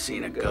like you've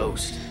seen a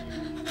ghost.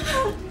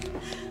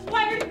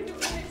 Why are you doing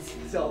this?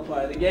 It's all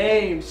part of the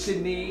game,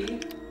 Sydney.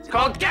 It's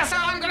called Guess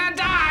How I'm Gonna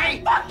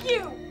Die! Fuck you!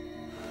 No.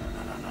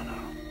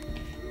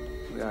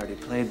 We already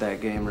played that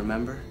game,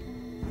 remember?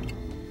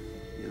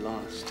 You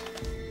lost.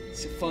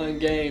 It's a fun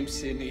game,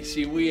 Sydney.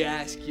 See, we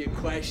ask you a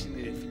question,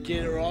 and if you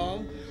get it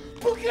wrong,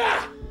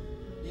 booga!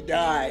 You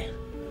die.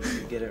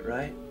 If you get it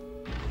right,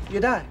 you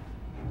die.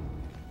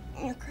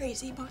 You're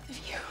crazy, both of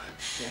you.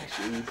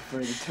 Actually, we prefer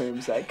the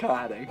term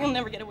psychotic. We'll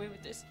never get away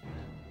with this.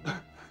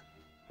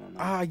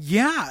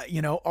 Yeah,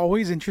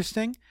 always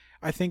interesting.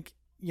 I think,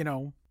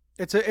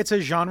 it's a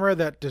genre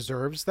that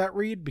deserves that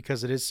read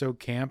because it is so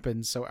camp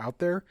and so out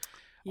there.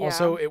 Yeah.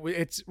 Also,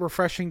 it's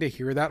refreshing to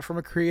hear that from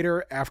a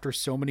creator after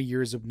so many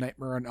years of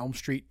Nightmare on Elm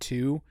Street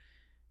 2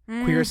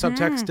 queer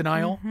subtext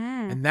denial.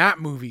 And that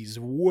movie's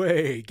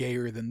way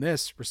gayer than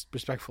this,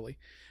 respectfully.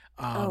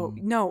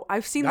 No,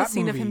 I've seen the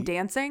scene of him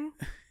dancing.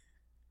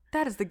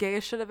 That is the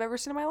gayest shit I've ever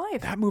seen in my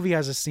life. That movie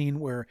has a scene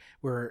where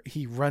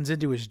he runs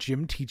into his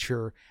gym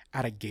teacher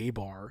at a gay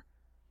bar.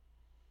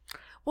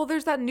 Well,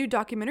 there's that new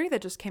documentary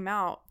that just came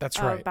out. That's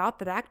right. About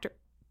that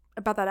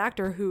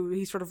actor who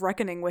he's sort of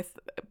reckoning with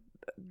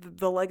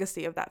the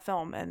legacy of that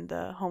film and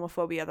the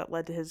homophobia that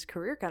led to his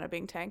career kind of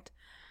being tanked,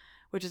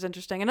 which is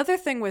interesting. Another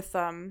thing with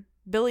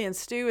Billy and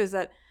Stu is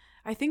that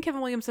I think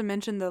Kevin Williamson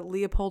mentioned the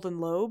Leopold and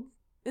Loeb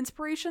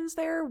inspirations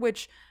there,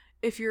 which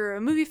if you're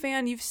a movie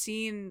fan, you've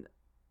seen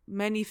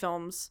many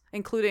films,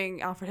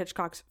 including Alfred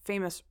Hitchcock's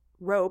famous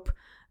Rope,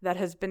 that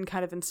has been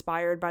kind of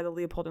inspired by the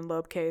Leopold and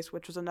Loeb case,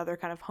 which was another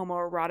kind of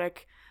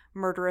homoerotic,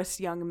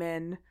 murderous young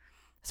men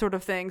sort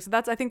of thing. So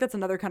I think that's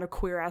another kind of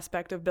queer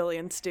aspect of Billy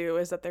and Stu,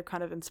 is that they're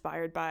kind of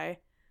inspired by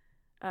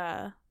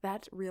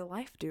that real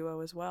life duo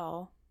as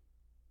well.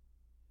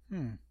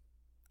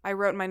 I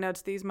wrote in my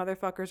notes, these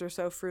motherfuckers are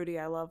so fruity,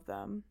 I love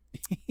them.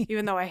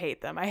 Even though I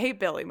hate them. I hate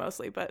Billy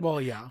mostly, but... Well,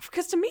 yeah.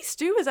 Because to me,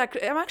 Stu is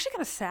actually... I'm actually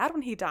kind of sad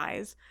when he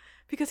dies.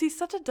 Because he's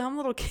such a dumb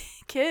little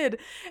kid.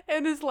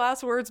 And his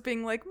last words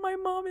being like, my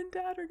mom and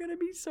dad are going to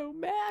be so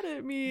mad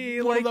at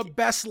me. One of the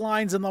best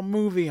lines in the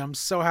movie. I'm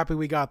so happy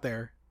we got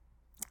there.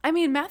 I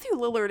mean, Matthew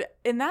Lillard,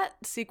 in that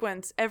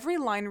sequence, every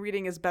line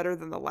reading is better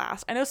than the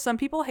last. I know some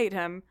people hate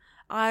him.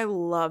 I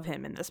love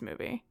him in this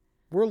movie.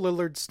 We're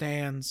Lillard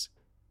stans.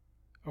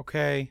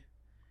 Okay.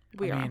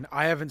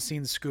 I haven't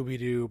seen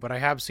Scooby-Doo, but I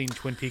have seen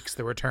Twin Peaks: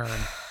 The Return.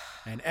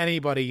 And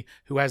anybody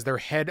who has their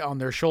head on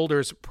their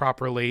shoulders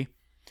properly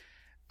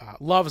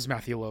loves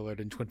Matthew Lillard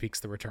in Twin Peaks: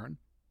 The Return.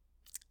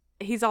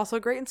 He's also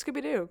great in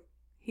Scooby-Doo.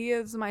 He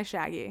is my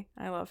Shaggy.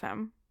 I love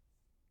him.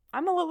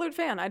 I'm a Lillard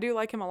fan. I do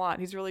like him a lot.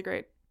 He's really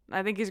great.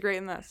 I think he's great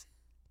in this.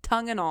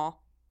 Tongue and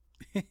all.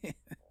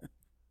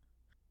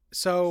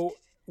 So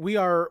we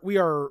are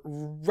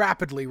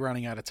rapidly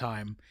running out of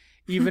time,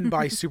 even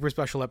by super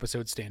special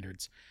episode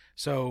standards.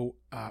 So,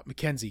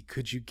 Mackenzie,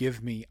 could you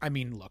give me,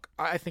 look,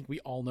 I think we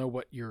all know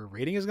what your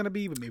rating is going to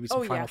be, but maybe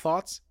some final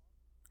thoughts?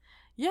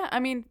 Yeah,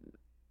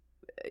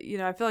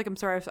 I feel like I'm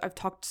sorry I've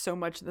talked so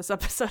much in this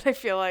episode, I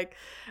feel like.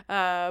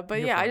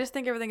 But yeah, I just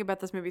think everything about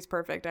this movie is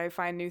perfect. I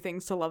find new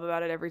things to love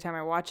about it every time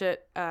I watch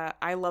it.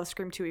 I love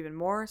Scream 2 even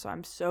more, so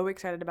I'm so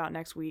excited about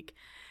next week.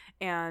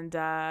 And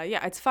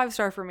it's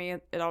 5-star for me.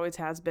 It always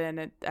has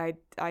been.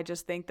 I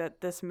just think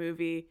that this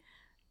movie...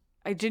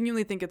 I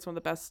genuinely think it's one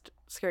of the best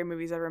scary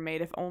movies ever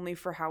made, if only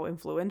for how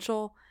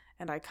influential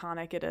and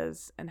iconic it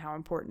is and how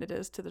important it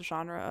is to the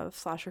genre of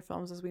slasher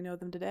films as we know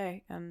them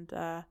today. And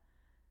I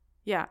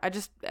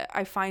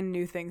find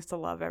new things to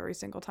love every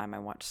single time I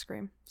watch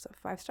Scream. So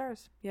 5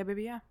 stars. Yeah,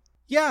 baby, yeah.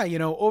 Yeah,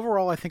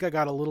 overall I think I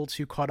got a little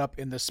too caught up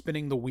in the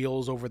spinning the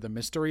wheels over the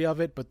mystery of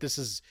it, but this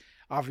is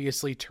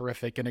obviously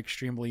terrific and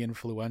extremely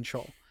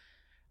influential.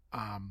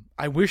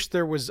 I wish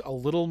there was a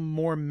little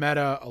more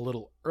meta a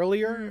little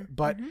earlier,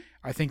 but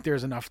I think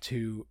there's enough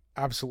to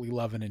absolutely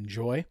love and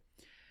enjoy.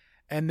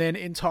 And then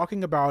in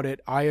talking about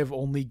it, I have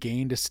only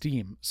gained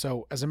esteem.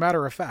 So as a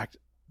matter of fact,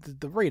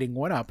 the rating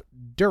went up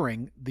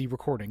during the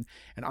recording,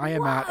 and I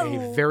am at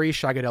a very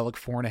shagadelic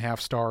 4.5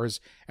 stars,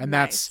 and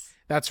nice.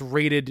 that's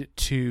rated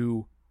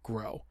to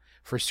grow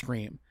for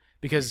Scream.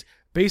 Because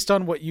based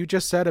on what you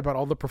just said about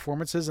all the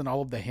performances and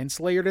all of the hints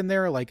layered in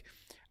there, like,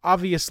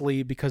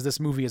 Obviously, because this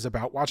movie is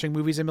about watching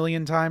movies a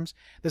million times,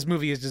 this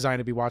movie is designed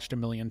to be watched a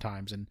million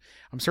times, and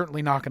I'm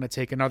certainly not going to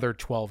take another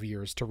 12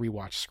 years to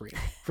rewatch Scream.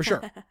 For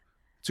sure.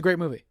 It's a great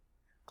movie.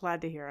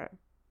 Glad to hear it.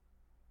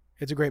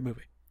 It's a great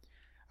movie.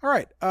 All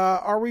right.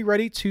 Are we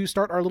ready to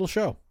start our little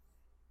show?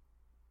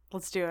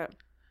 Let's do it.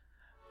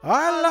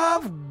 I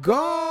love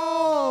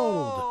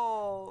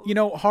gold! You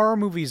know, horror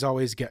movies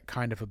always get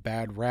kind of a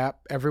bad rap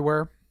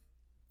everywhere.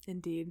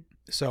 Indeed.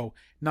 So,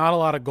 not a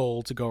lot of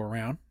gold to go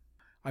around.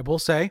 I will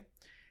say,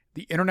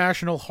 the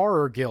International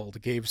Horror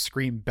Guild gave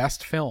Scream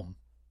Best Film.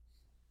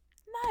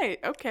 Nice.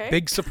 Okay.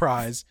 Big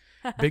surprise.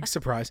 Big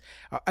surprise.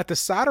 At the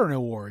Saturn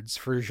Awards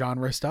for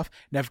genre stuff,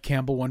 Neve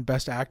Campbell won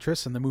Best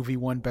Actress and the movie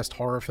won Best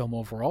Horror Film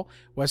overall.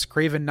 Wes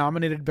Craven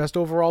nominated Best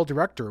Overall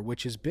Director,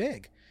 which is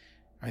big,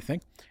 I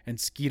think. And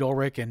Skeet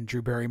Ulrich and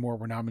Drew Barrymore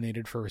were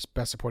nominated for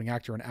Best Supporting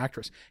Actor and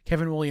Actress.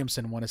 Kevin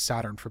Williamson won a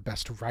Saturn for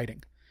Best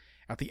Writing.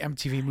 At the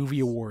MTV Movie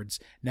Awards,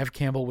 Neve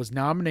Campbell was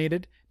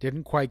nominated,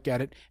 didn't quite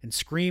get it, and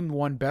Scream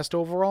won Best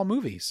Overall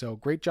Movie. So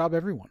great job,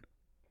 everyone.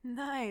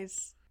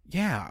 Nice.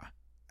 Yeah,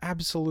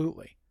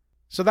 absolutely.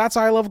 So that's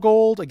I Love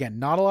Gold. Again,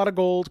 not a lot of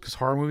gold because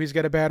horror movies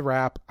get a bad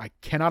rap. I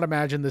cannot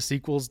imagine the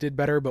sequels did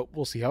better, but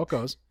we'll see how it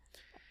goes.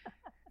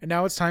 And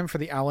now it's time for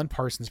the Alan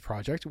Parsons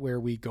Project, where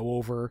we go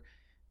over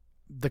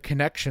the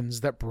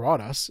connections that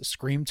brought us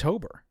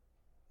Screamtober.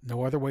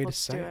 No other way to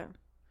say it.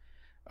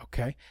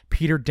 Okay.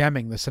 Peter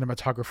Deming, the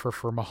cinematographer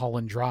for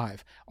Mulholland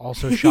Drive,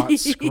 also shot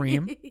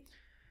Scream.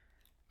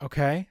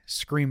 Okay.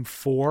 Scream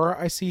 4,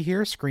 I see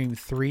here. Scream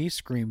 3,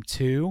 Scream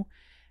 2.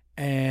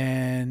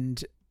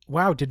 And,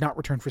 wow, did not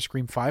return for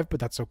Scream 5, but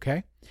that's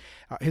okay.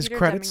 His Peter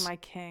credits, Deming, my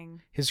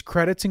king. His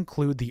credits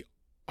include the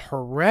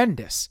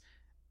horrendous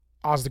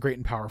Oz the Great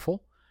and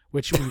Powerful,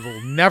 which we will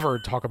never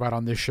talk about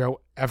on this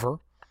show, ever.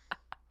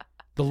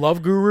 The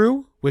Love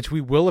Guru, which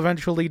we will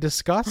eventually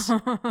discuss.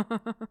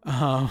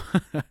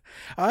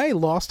 I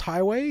Lost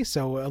Highway,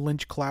 so a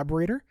Lynch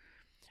collaborator.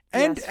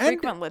 And yes,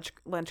 frequent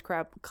Lynch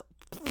crab.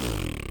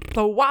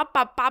 The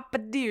Wappa Papa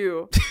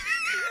Doo.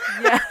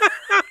 Yeah.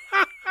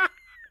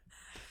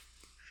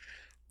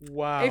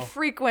 Wow. A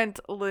frequent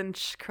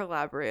Lynch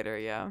collaborator,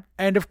 yeah.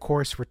 And of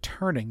course,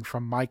 returning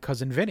from My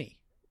Cousin Vinny,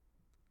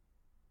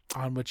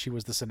 on which he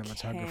was the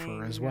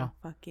cinematographer as well.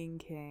 Fucking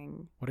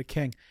king. What a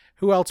king.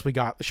 Who else we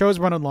got? The show's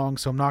running long,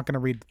 so I'm not going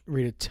to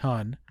read a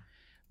ton.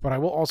 But I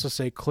will also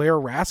say Claire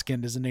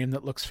Raskin is a name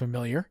that looks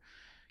familiar.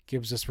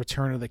 Gives us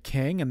Return of the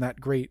King and that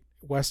great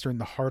Western,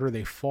 The Harder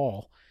They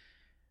Fall.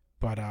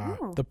 But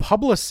the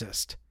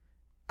publicist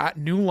at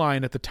New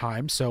Line at the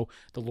time, so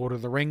the Lord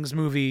of the Rings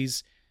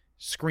movies,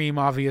 Scream,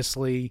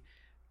 obviously,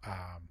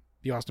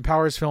 the Austin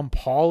Powers film,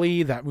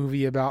 Paulie, that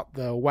movie about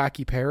the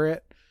wacky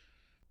parrot,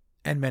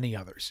 and many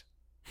others.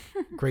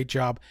 Great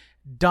job.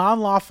 Don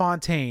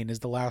LaFontaine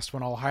is the last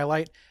one I'll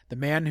highlight. The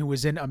man who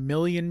was in a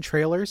million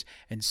trailers,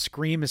 and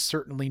Scream is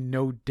certainly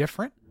no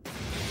different.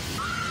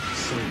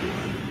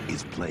 Someone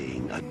is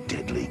playing a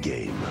deadly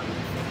game.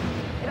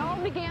 It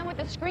all began with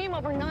a scream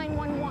over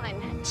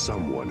 911.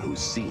 Someone who's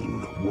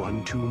seen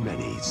one too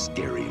many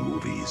scary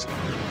movies.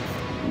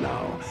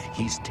 Now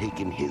he's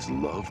taken his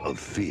love of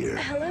fear.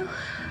 Hello?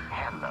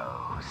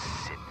 Hello,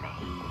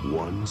 Sydney.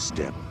 One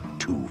step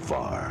too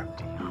far.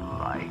 Do you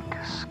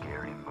like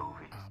scary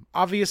movies?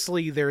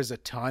 Obviously, there's a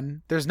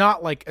ton. There's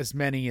not like as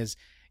many as,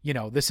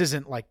 this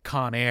isn't like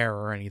Con Air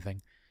or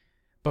anything.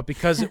 But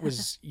because it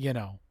was,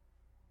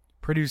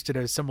 produced at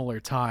a similar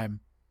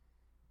time,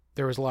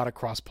 there was a lot of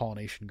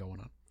cross-pollination going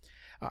on.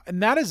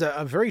 And that is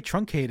a very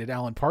truncated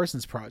Alan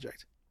Parsons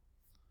project.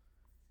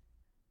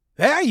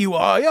 There you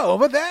are, you're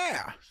over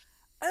there.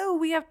 Oh,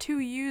 we have 2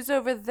 U's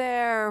over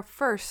there.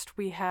 First,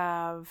 we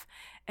have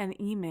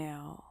an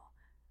email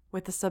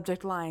with the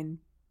subject line,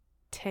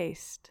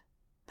 taste.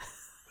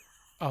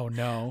 Oh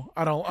no,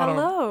 I don't.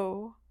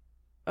 Hello,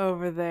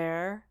 over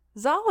there.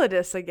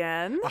 Zolidus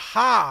again.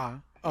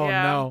 Aha! Oh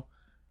yeah. No.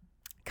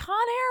 Con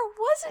Air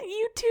wasn't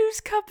you two's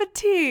cup of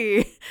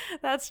tea.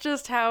 That's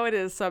just how it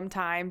is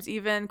sometimes.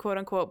 Even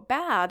quote-unquote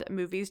bad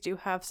movies do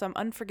have some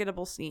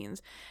unforgettable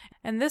scenes.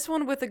 And this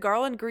one with the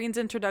Garland Green's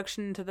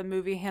introduction into the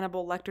movie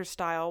Hannibal Lecter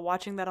style,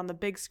 watching that on the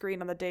big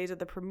screen on the days of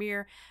the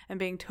premiere and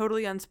being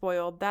totally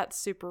unspoiled, that's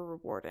super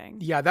rewarding.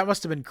 Yeah, that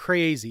must have been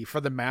crazy for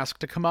the mask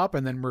to come up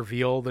and then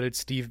reveal that it's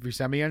Steve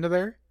Buscemi under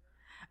there.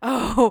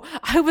 Oh,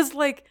 I was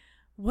like,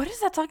 what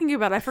is that talking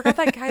about? I forgot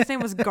that guy's name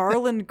was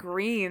Garland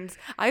Greens.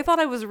 I thought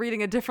I was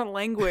reading a different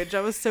language. I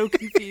was so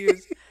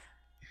confused.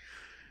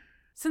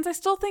 Since I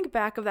still think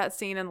back of that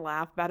scene and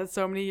laugh about it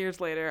so many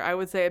years later, I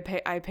would say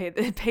I paid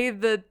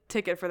the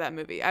ticket for that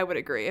movie. I would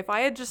agree. If I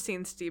had just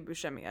seen Steve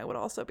Buscemi, I would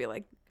also be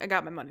like, I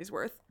got my money's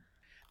worth.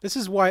 This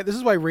is why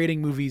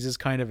rating movies is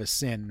kind of a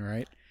sin,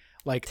 right?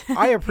 Like,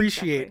 I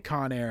appreciate exactly.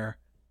 Con Air,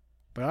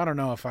 but I don't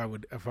know if I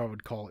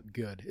would call it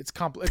good.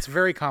 It's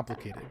very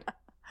complicated.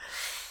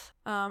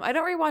 I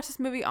don't rewatch this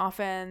movie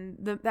often.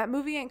 That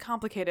movie ain't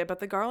complicated, but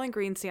the Garland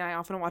Green scene I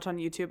often watch on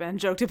YouTube and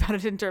joked about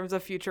it in terms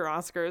of future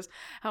Oscars.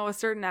 How a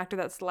certain actor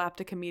that slapped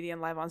a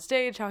comedian live on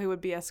stage, how he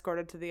would be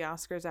escorted to the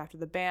Oscars after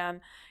the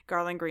ban,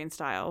 Garland Green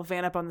style,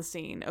 van up on the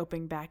scene,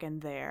 opening back in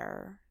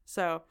there.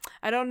 So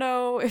I don't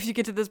know if you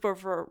get to this point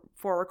for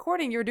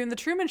recording. You're doing the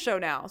Truman Show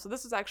now. So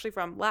this was actually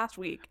from last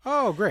week.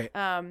 Oh, great.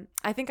 I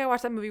think I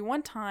watched that movie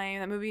one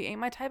time. That movie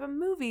ain't my type of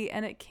movie.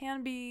 And it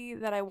can be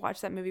that I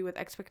watched that movie with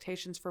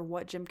expectations for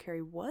what Jim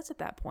Carrey was at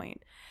that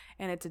point.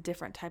 And it's a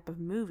different type of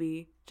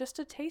movie. Just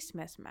a taste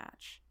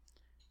mismatch.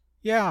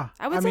 Yeah.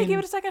 I would say give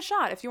it a second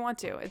shot if you want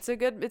to. It's a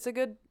good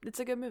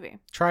movie.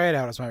 Try it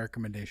out as my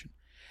recommendation.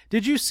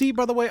 Did you see,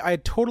 by the way, I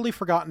had totally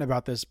forgotten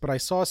about this, but I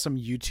saw some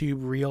YouTube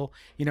reel.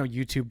 You know,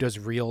 YouTube does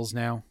reels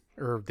now,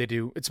 or they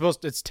do. It's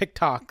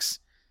TikToks,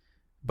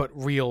 but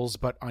reels,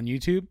 but on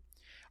YouTube.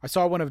 I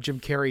saw one of Jim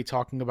Carrey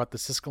talking about the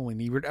Siskel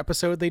and Ebert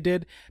episode they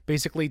did,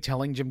 basically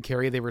telling Jim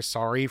Carrey they were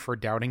sorry for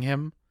doubting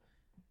him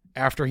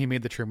after he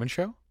made The Truman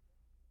Show.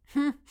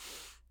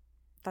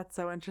 That's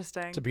so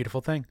interesting. It's a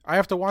beautiful thing. I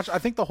have to watch. I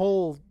think the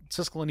whole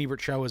Siskel and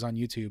Ebert show is on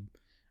YouTube.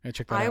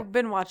 Check that out. I've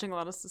been watching a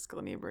lot of Siskel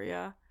and Ebert,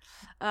 yeah.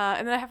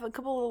 And then I have a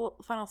couple little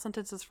final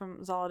sentences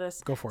from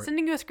Zolidus. Go for it.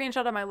 Sending you a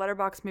screenshot of my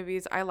Letterboxd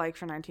movies I like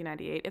for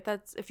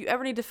 1998. If you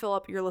ever need to fill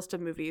up your list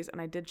of movies,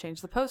 and I did change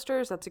the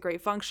posters, that's a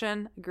great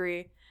function.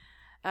 Agree.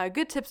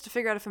 Good tips to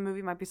figure out if a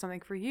movie might be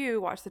something for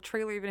you. Watch the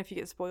trailer, even if you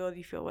get spoiled,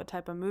 you feel what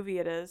type of movie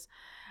it is.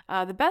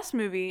 The best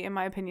movie, in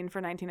my opinion, for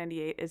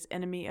 1998 is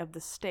Enemy of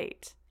the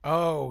State.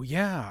 Oh,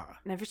 yeah.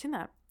 Never seen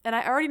that. And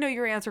I already know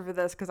your answer for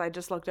this because I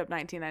just looked up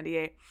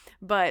 1998.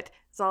 But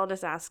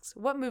Zolidus asks,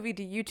 what movie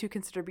do you two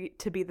consider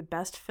to be the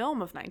best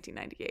film of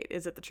 1998?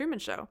 Is it The Truman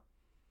Show?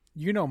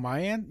 You know my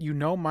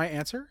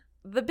answer?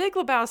 The Big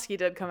Lebowski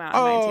did come out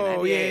in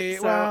 1998. Yeah,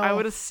 so I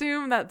would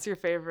assume that's your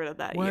favorite of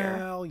that year.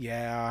 Well,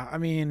 yeah. I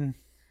mean,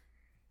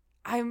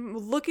 I'm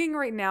looking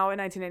right now at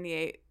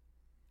 1998.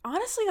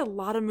 Honestly, a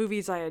lot of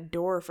movies I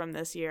adore from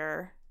this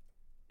year.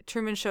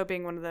 Truman Show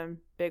being one of them,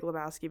 Big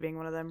Lebowski being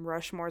one of them.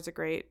 Rushmore's a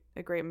great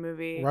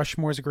movie.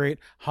 Rushmore's great.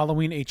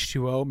 Halloween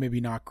H2O,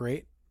 maybe not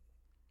great.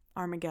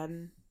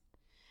 Armageddon.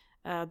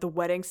 The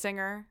Wedding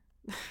Singer.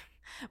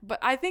 But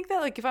I think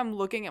that like if I'm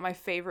looking at my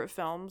favorite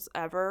films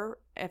ever,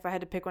 if I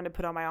had to pick one to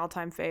put on my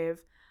all-time fave,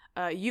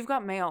 You've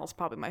Got Mail is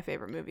probably my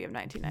favorite movie of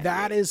 1998.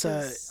 That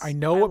is I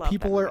know what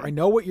people are. I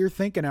know what you're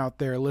thinking out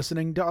there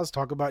listening to us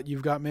talk about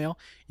You've Got Mail.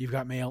 You've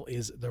Got Mail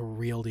is the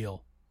real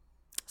deal.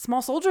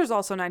 Small Soldiers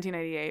also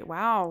 1988.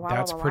 Wow.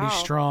 That's pretty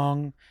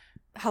strong.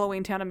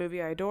 Halloween Town, a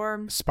movie I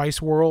adore.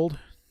 Spice World.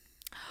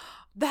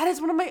 That is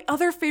one of my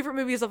other favorite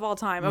movies of all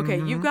time.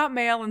 Okay, You've Got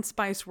Mail and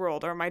Spice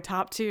World are my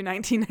top two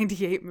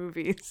 1998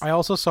 movies. I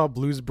also saw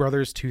Blues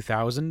Brothers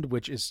 2000,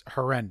 which is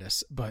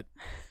horrendous. But,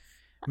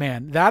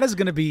 man, that is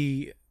going to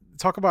be...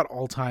 Talk about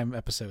all-time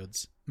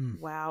episodes.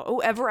 Wow. Oh,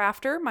 Ever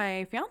After,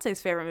 my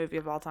fiance's favorite movie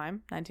of all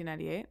time,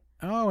 1998.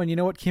 Oh, and you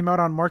know what came out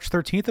on March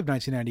 13th of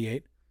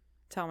 1998?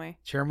 Tell me.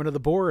 Chairman of the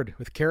Board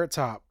with Carrot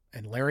Top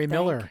and Larry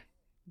Miller.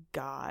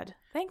 God.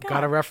 Thank God.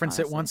 Gotta reference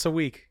it once a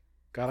week.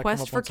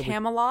 Quest for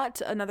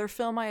Camelot, another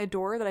film I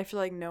adore that I feel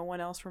like no one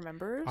else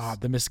remembers.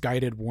 The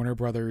misguided Warner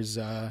Brothers,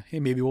 hey,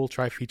 maybe we'll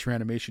try feature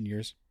animation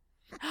years.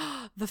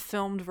 The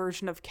filmed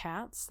version of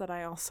Cats that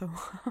I also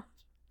love.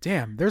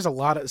 Damn, there's a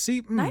lot of...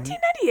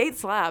 1998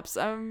 slaps.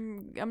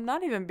 I'm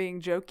not even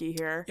being jokey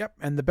here. Yep,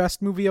 and the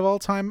best movie of all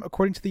time,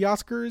 according to the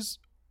Oscars,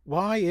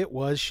 why, it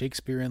was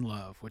Shakespeare in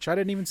Love, which I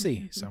didn't even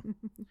see, so...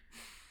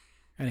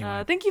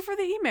 Anyway. Thank you for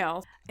the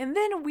email. And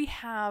then we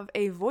have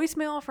a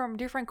voicemail from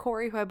dear friend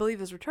Corey, who I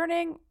believe is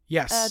returning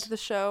to the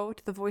show,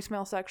 to the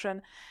voicemail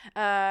section,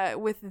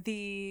 with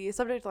the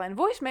subject line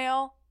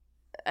voicemail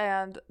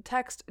and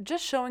text,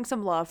 just showing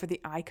some love for the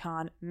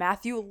icon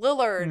Matthew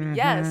Lillard. Mm-hmm.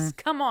 Yes,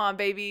 come on,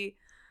 baby.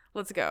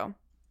 Let's go.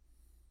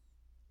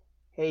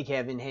 Hey,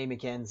 Kevin. Hey,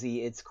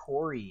 Mackenzie. It's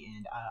Corey,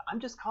 and I'm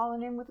just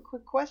calling in with a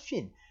quick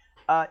question.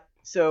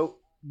 So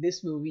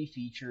this movie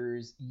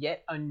features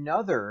yet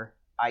another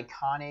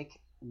iconic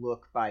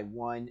look by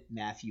one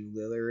Matthew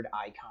Lillard,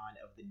 icon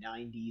of the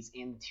 90s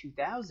and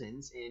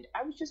 2000s, and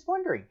I was just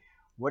wondering,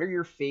 what are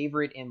your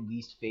favorite and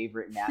least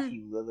favorite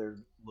Matthew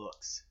Lillard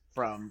looks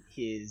from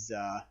his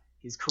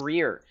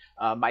career?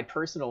 My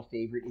personal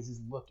favorite is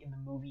his look in the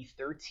movie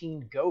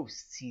 13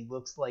 Ghosts. He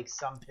looks like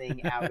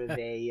something out of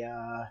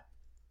a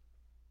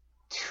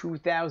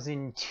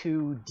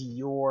 2002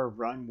 Dior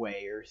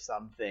runway or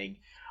something.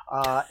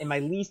 And my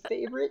least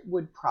favorite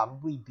would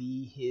probably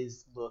be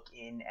his look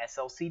in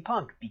SLC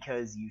Punk,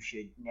 because you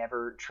should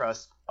never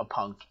trust a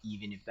punk,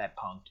 even if that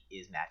punk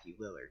is Matthew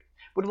Lillard.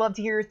 Would love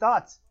to hear your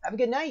thoughts. Have a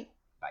good night.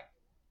 Bye.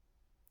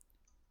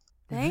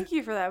 Thank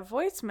you for that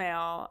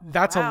voicemail.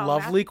 That's a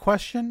lovely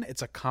question.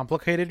 It's a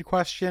complicated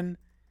question.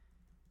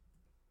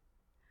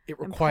 It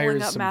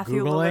requires some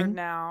Matthew Googling. Lillard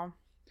now.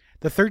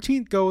 The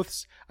 13th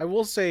Ghosts, I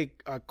will say,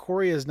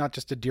 Corey is not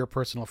just a dear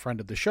personal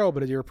friend of the show,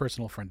 but a dear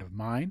personal friend of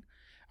mine.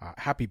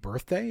 Happy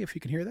birthday, if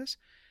you can hear this.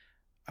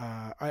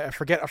 I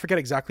forget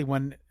exactly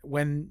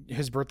when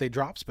his birthday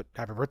drops, but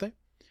happy birthday.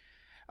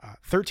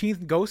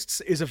 13th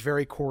Ghosts is a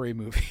very Corey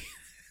movie.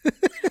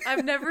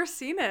 I've never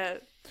seen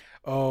it.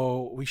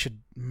 Oh, we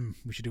should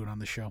do it on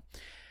the show.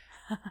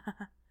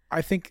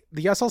 I think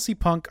the SLC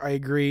Punk, I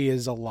agree,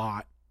 is a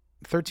lot.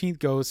 13th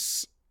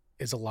Ghosts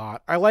is a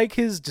lot. I like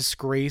his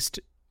disgraced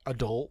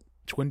adult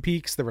Twin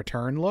Peaks: The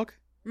Return look.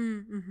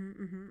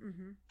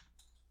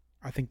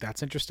 I think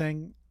that's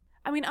interesting.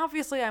 I mean,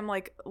 obviously, I'm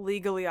like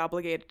legally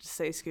obligated to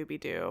say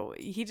Scooby-Doo.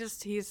 He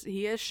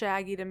is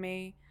Shaggy to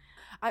me.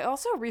 I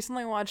also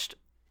recently watched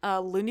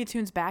Looney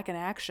Tunes Back in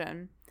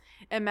Action,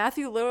 and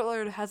Matthew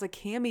Lillard has a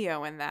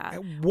cameo in that.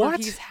 What? Where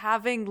he's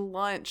having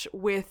lunch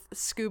with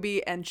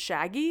Scooby and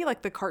Shaggy,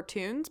 like the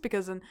cartoons,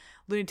 because in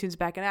Looney Tunes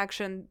Back in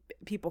Action,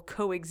 people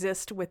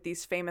coexist with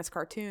these famous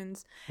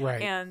cartoons.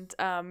 Right. And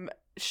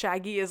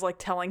Shaggy is like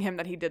telling him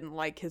that he didn't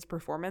like his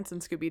performance in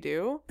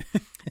Scooby-Doo.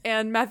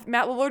 And Matt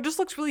Lillard just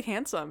looks really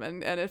handsome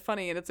and it's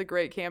funny, and it's a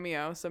great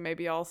cameo. So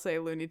maybe I'll say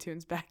Looney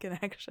Tunes Back in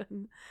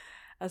Action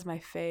as my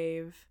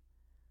fave.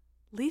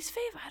 Least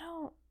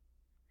fave?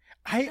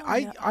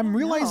 I'm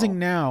realizing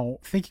now,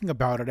 thinking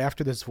about it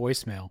after this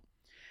voicemail,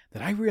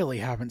 that I really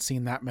haven't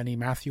seen that many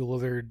Matthew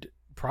Lillard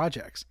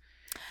projects.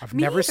 I've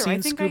never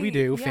seen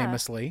Scooby-Doo,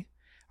 famously.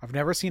 I've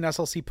never seen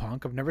SLC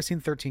Punk. I've never seen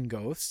 13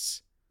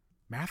 Ghosts.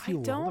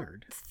 Matthew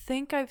Lillard.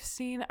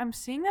 I'm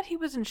seeing that he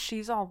was in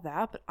She's All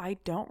That, but I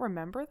don't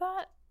remember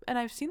that. And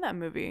I've seen that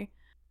movie.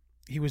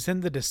 He was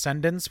in The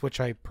Descendants, which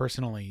I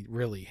personally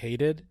really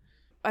hated.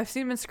 I've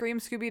seen him in Scream,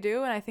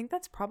 Scooby-Doo, and I think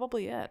that's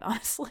probably it,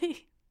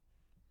 honestly.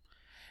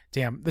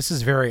 Damn, this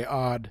is very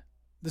odd.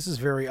 This is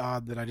very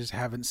odd that I just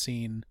haven't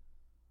seen.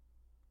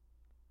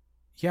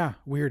 Yeah,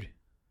 weird.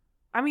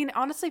 I mean,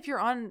 honestly, if you're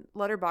on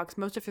Letterboxd,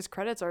 most of his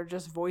credits are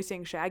just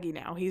voicing Shaggy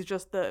now. He's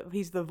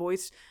the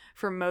voice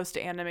for most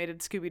animated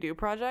Scooby-Doo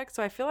projects.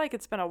 So I feel like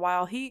it's been a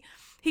while. He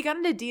got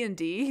into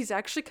D&D. He's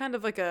actually kind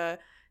of like a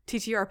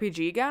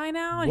TTRPG guy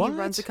now, and what? He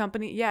runs a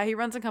company. Yeah, he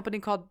runs a company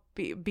called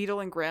Beetle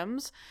and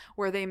Grimm's,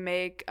 where they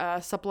make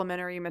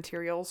supplementary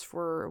materials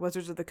for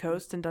Wizards of the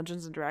Coast and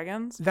Dungeons and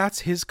Dragons. That's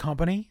his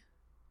company?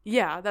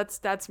 Yeah, that's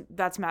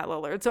Matt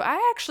Lillard. So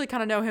I actually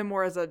kind of know him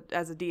more as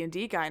a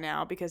D&D guy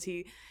now, because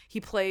he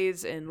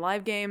plays in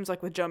live games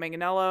like with Joe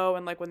Manganiello,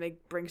 and like when they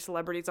bring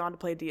celebrities on to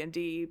play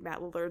D&D,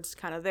 Matt Lillard's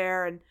kind of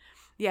there. And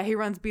yeah, he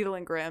runs Beetle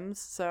and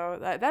Grimm's. So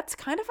that's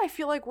kind of, I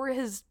feel like, where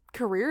his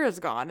career has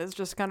gone, is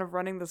just kind of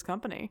running this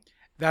company.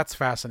 That's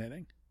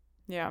fascinating.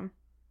 Yeah.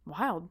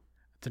 Wild.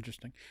 That's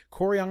interesting.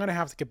 Corey, I'm going to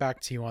have to get back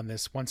to you on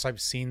this once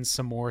I've seen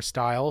some more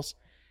styles.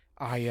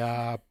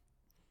 I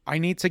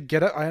need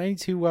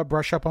to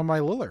brush up on my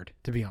Lillard,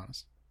 to be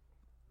honest.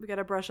 We got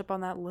to brush up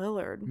on that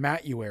Lillard.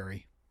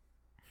 Mattuary.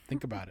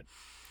 Think about it.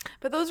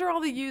 But those are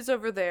all the U's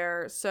over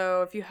there.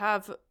 So if you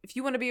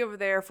want to be over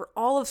there for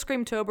all of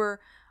Screamtober,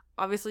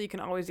 obviously you can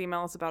always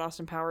email us about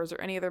Austin Powers or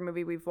any other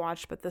movie we've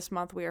watched. But this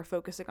month we are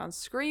focusing on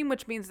Scream,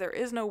 which means there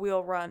is no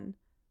wheel run.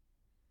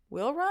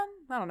 Wheel run?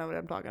 I don't know what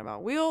I'm talking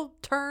about. Wheel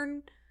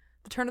turn,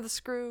 the turn of the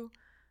screw,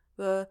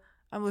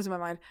 I'm losing my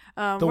mind.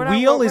 The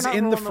wheel is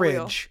in the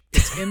fridge.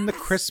 It's in the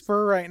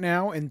crisper right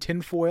now in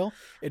tinfoil.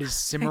 It is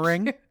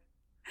simmering.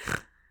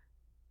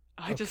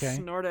 I just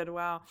snorted.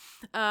 Wow.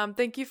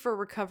 Thank you for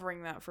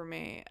recovering that for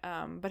me.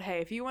 But hey,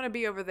 if you want to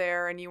be over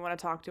there and you want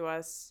to talk to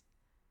us,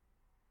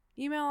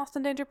 email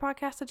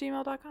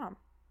austindangerpodcast@gmail.com.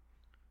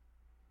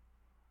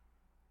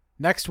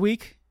 Next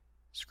week,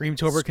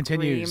 Screamtober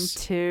continues.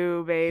 Scream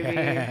 2, baby.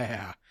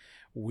 Yeah.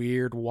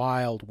 Weird,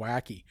 wild,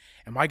 wacky.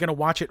 Am I going to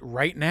watch it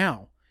right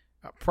now?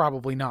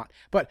 Probably not.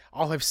 But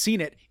I'll have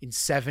seen it in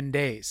 7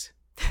 days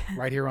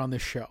right here on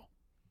this show.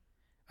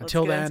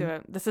 Until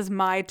then, this is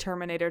my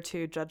Terminator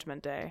 2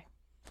 Judgment Day.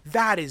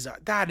 That is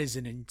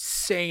an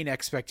insane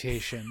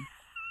expectation.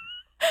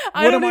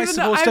 What am I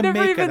supposed to make of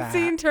that? I've never even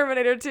seen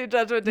Terminator 2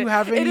 Judgment Day. You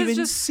haven't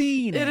even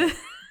seen it.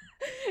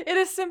 It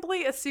is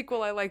simply a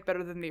sequel I like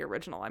better than the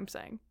original, I'm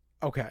saying.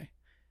 Okay.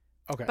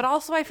 But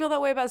also I feel that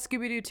way about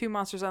Scooby-Doo 2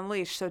 Monsters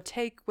Unleashed, so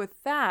take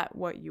with that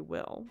what you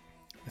will.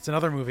 It's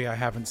another movie I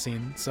haven't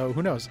seen, so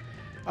who knows.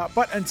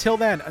 But until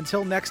then,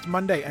 until next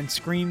Monday and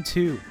Scream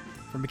 2,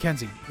 from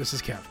Mackenzie, this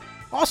is Kev.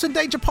 Austin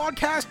Danger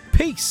Podcast,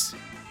 peace!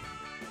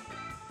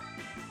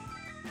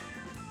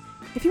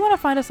 If you want to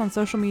find us on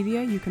social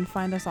media, you can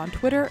find us on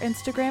Twitter,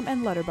 Instagram,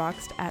 and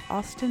Letterboxd at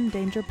Austin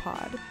Danger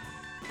Pod.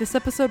 This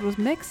episode was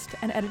mixed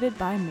and edited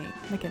by me,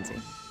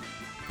 Mackenzie.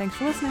 Thanks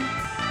for listening.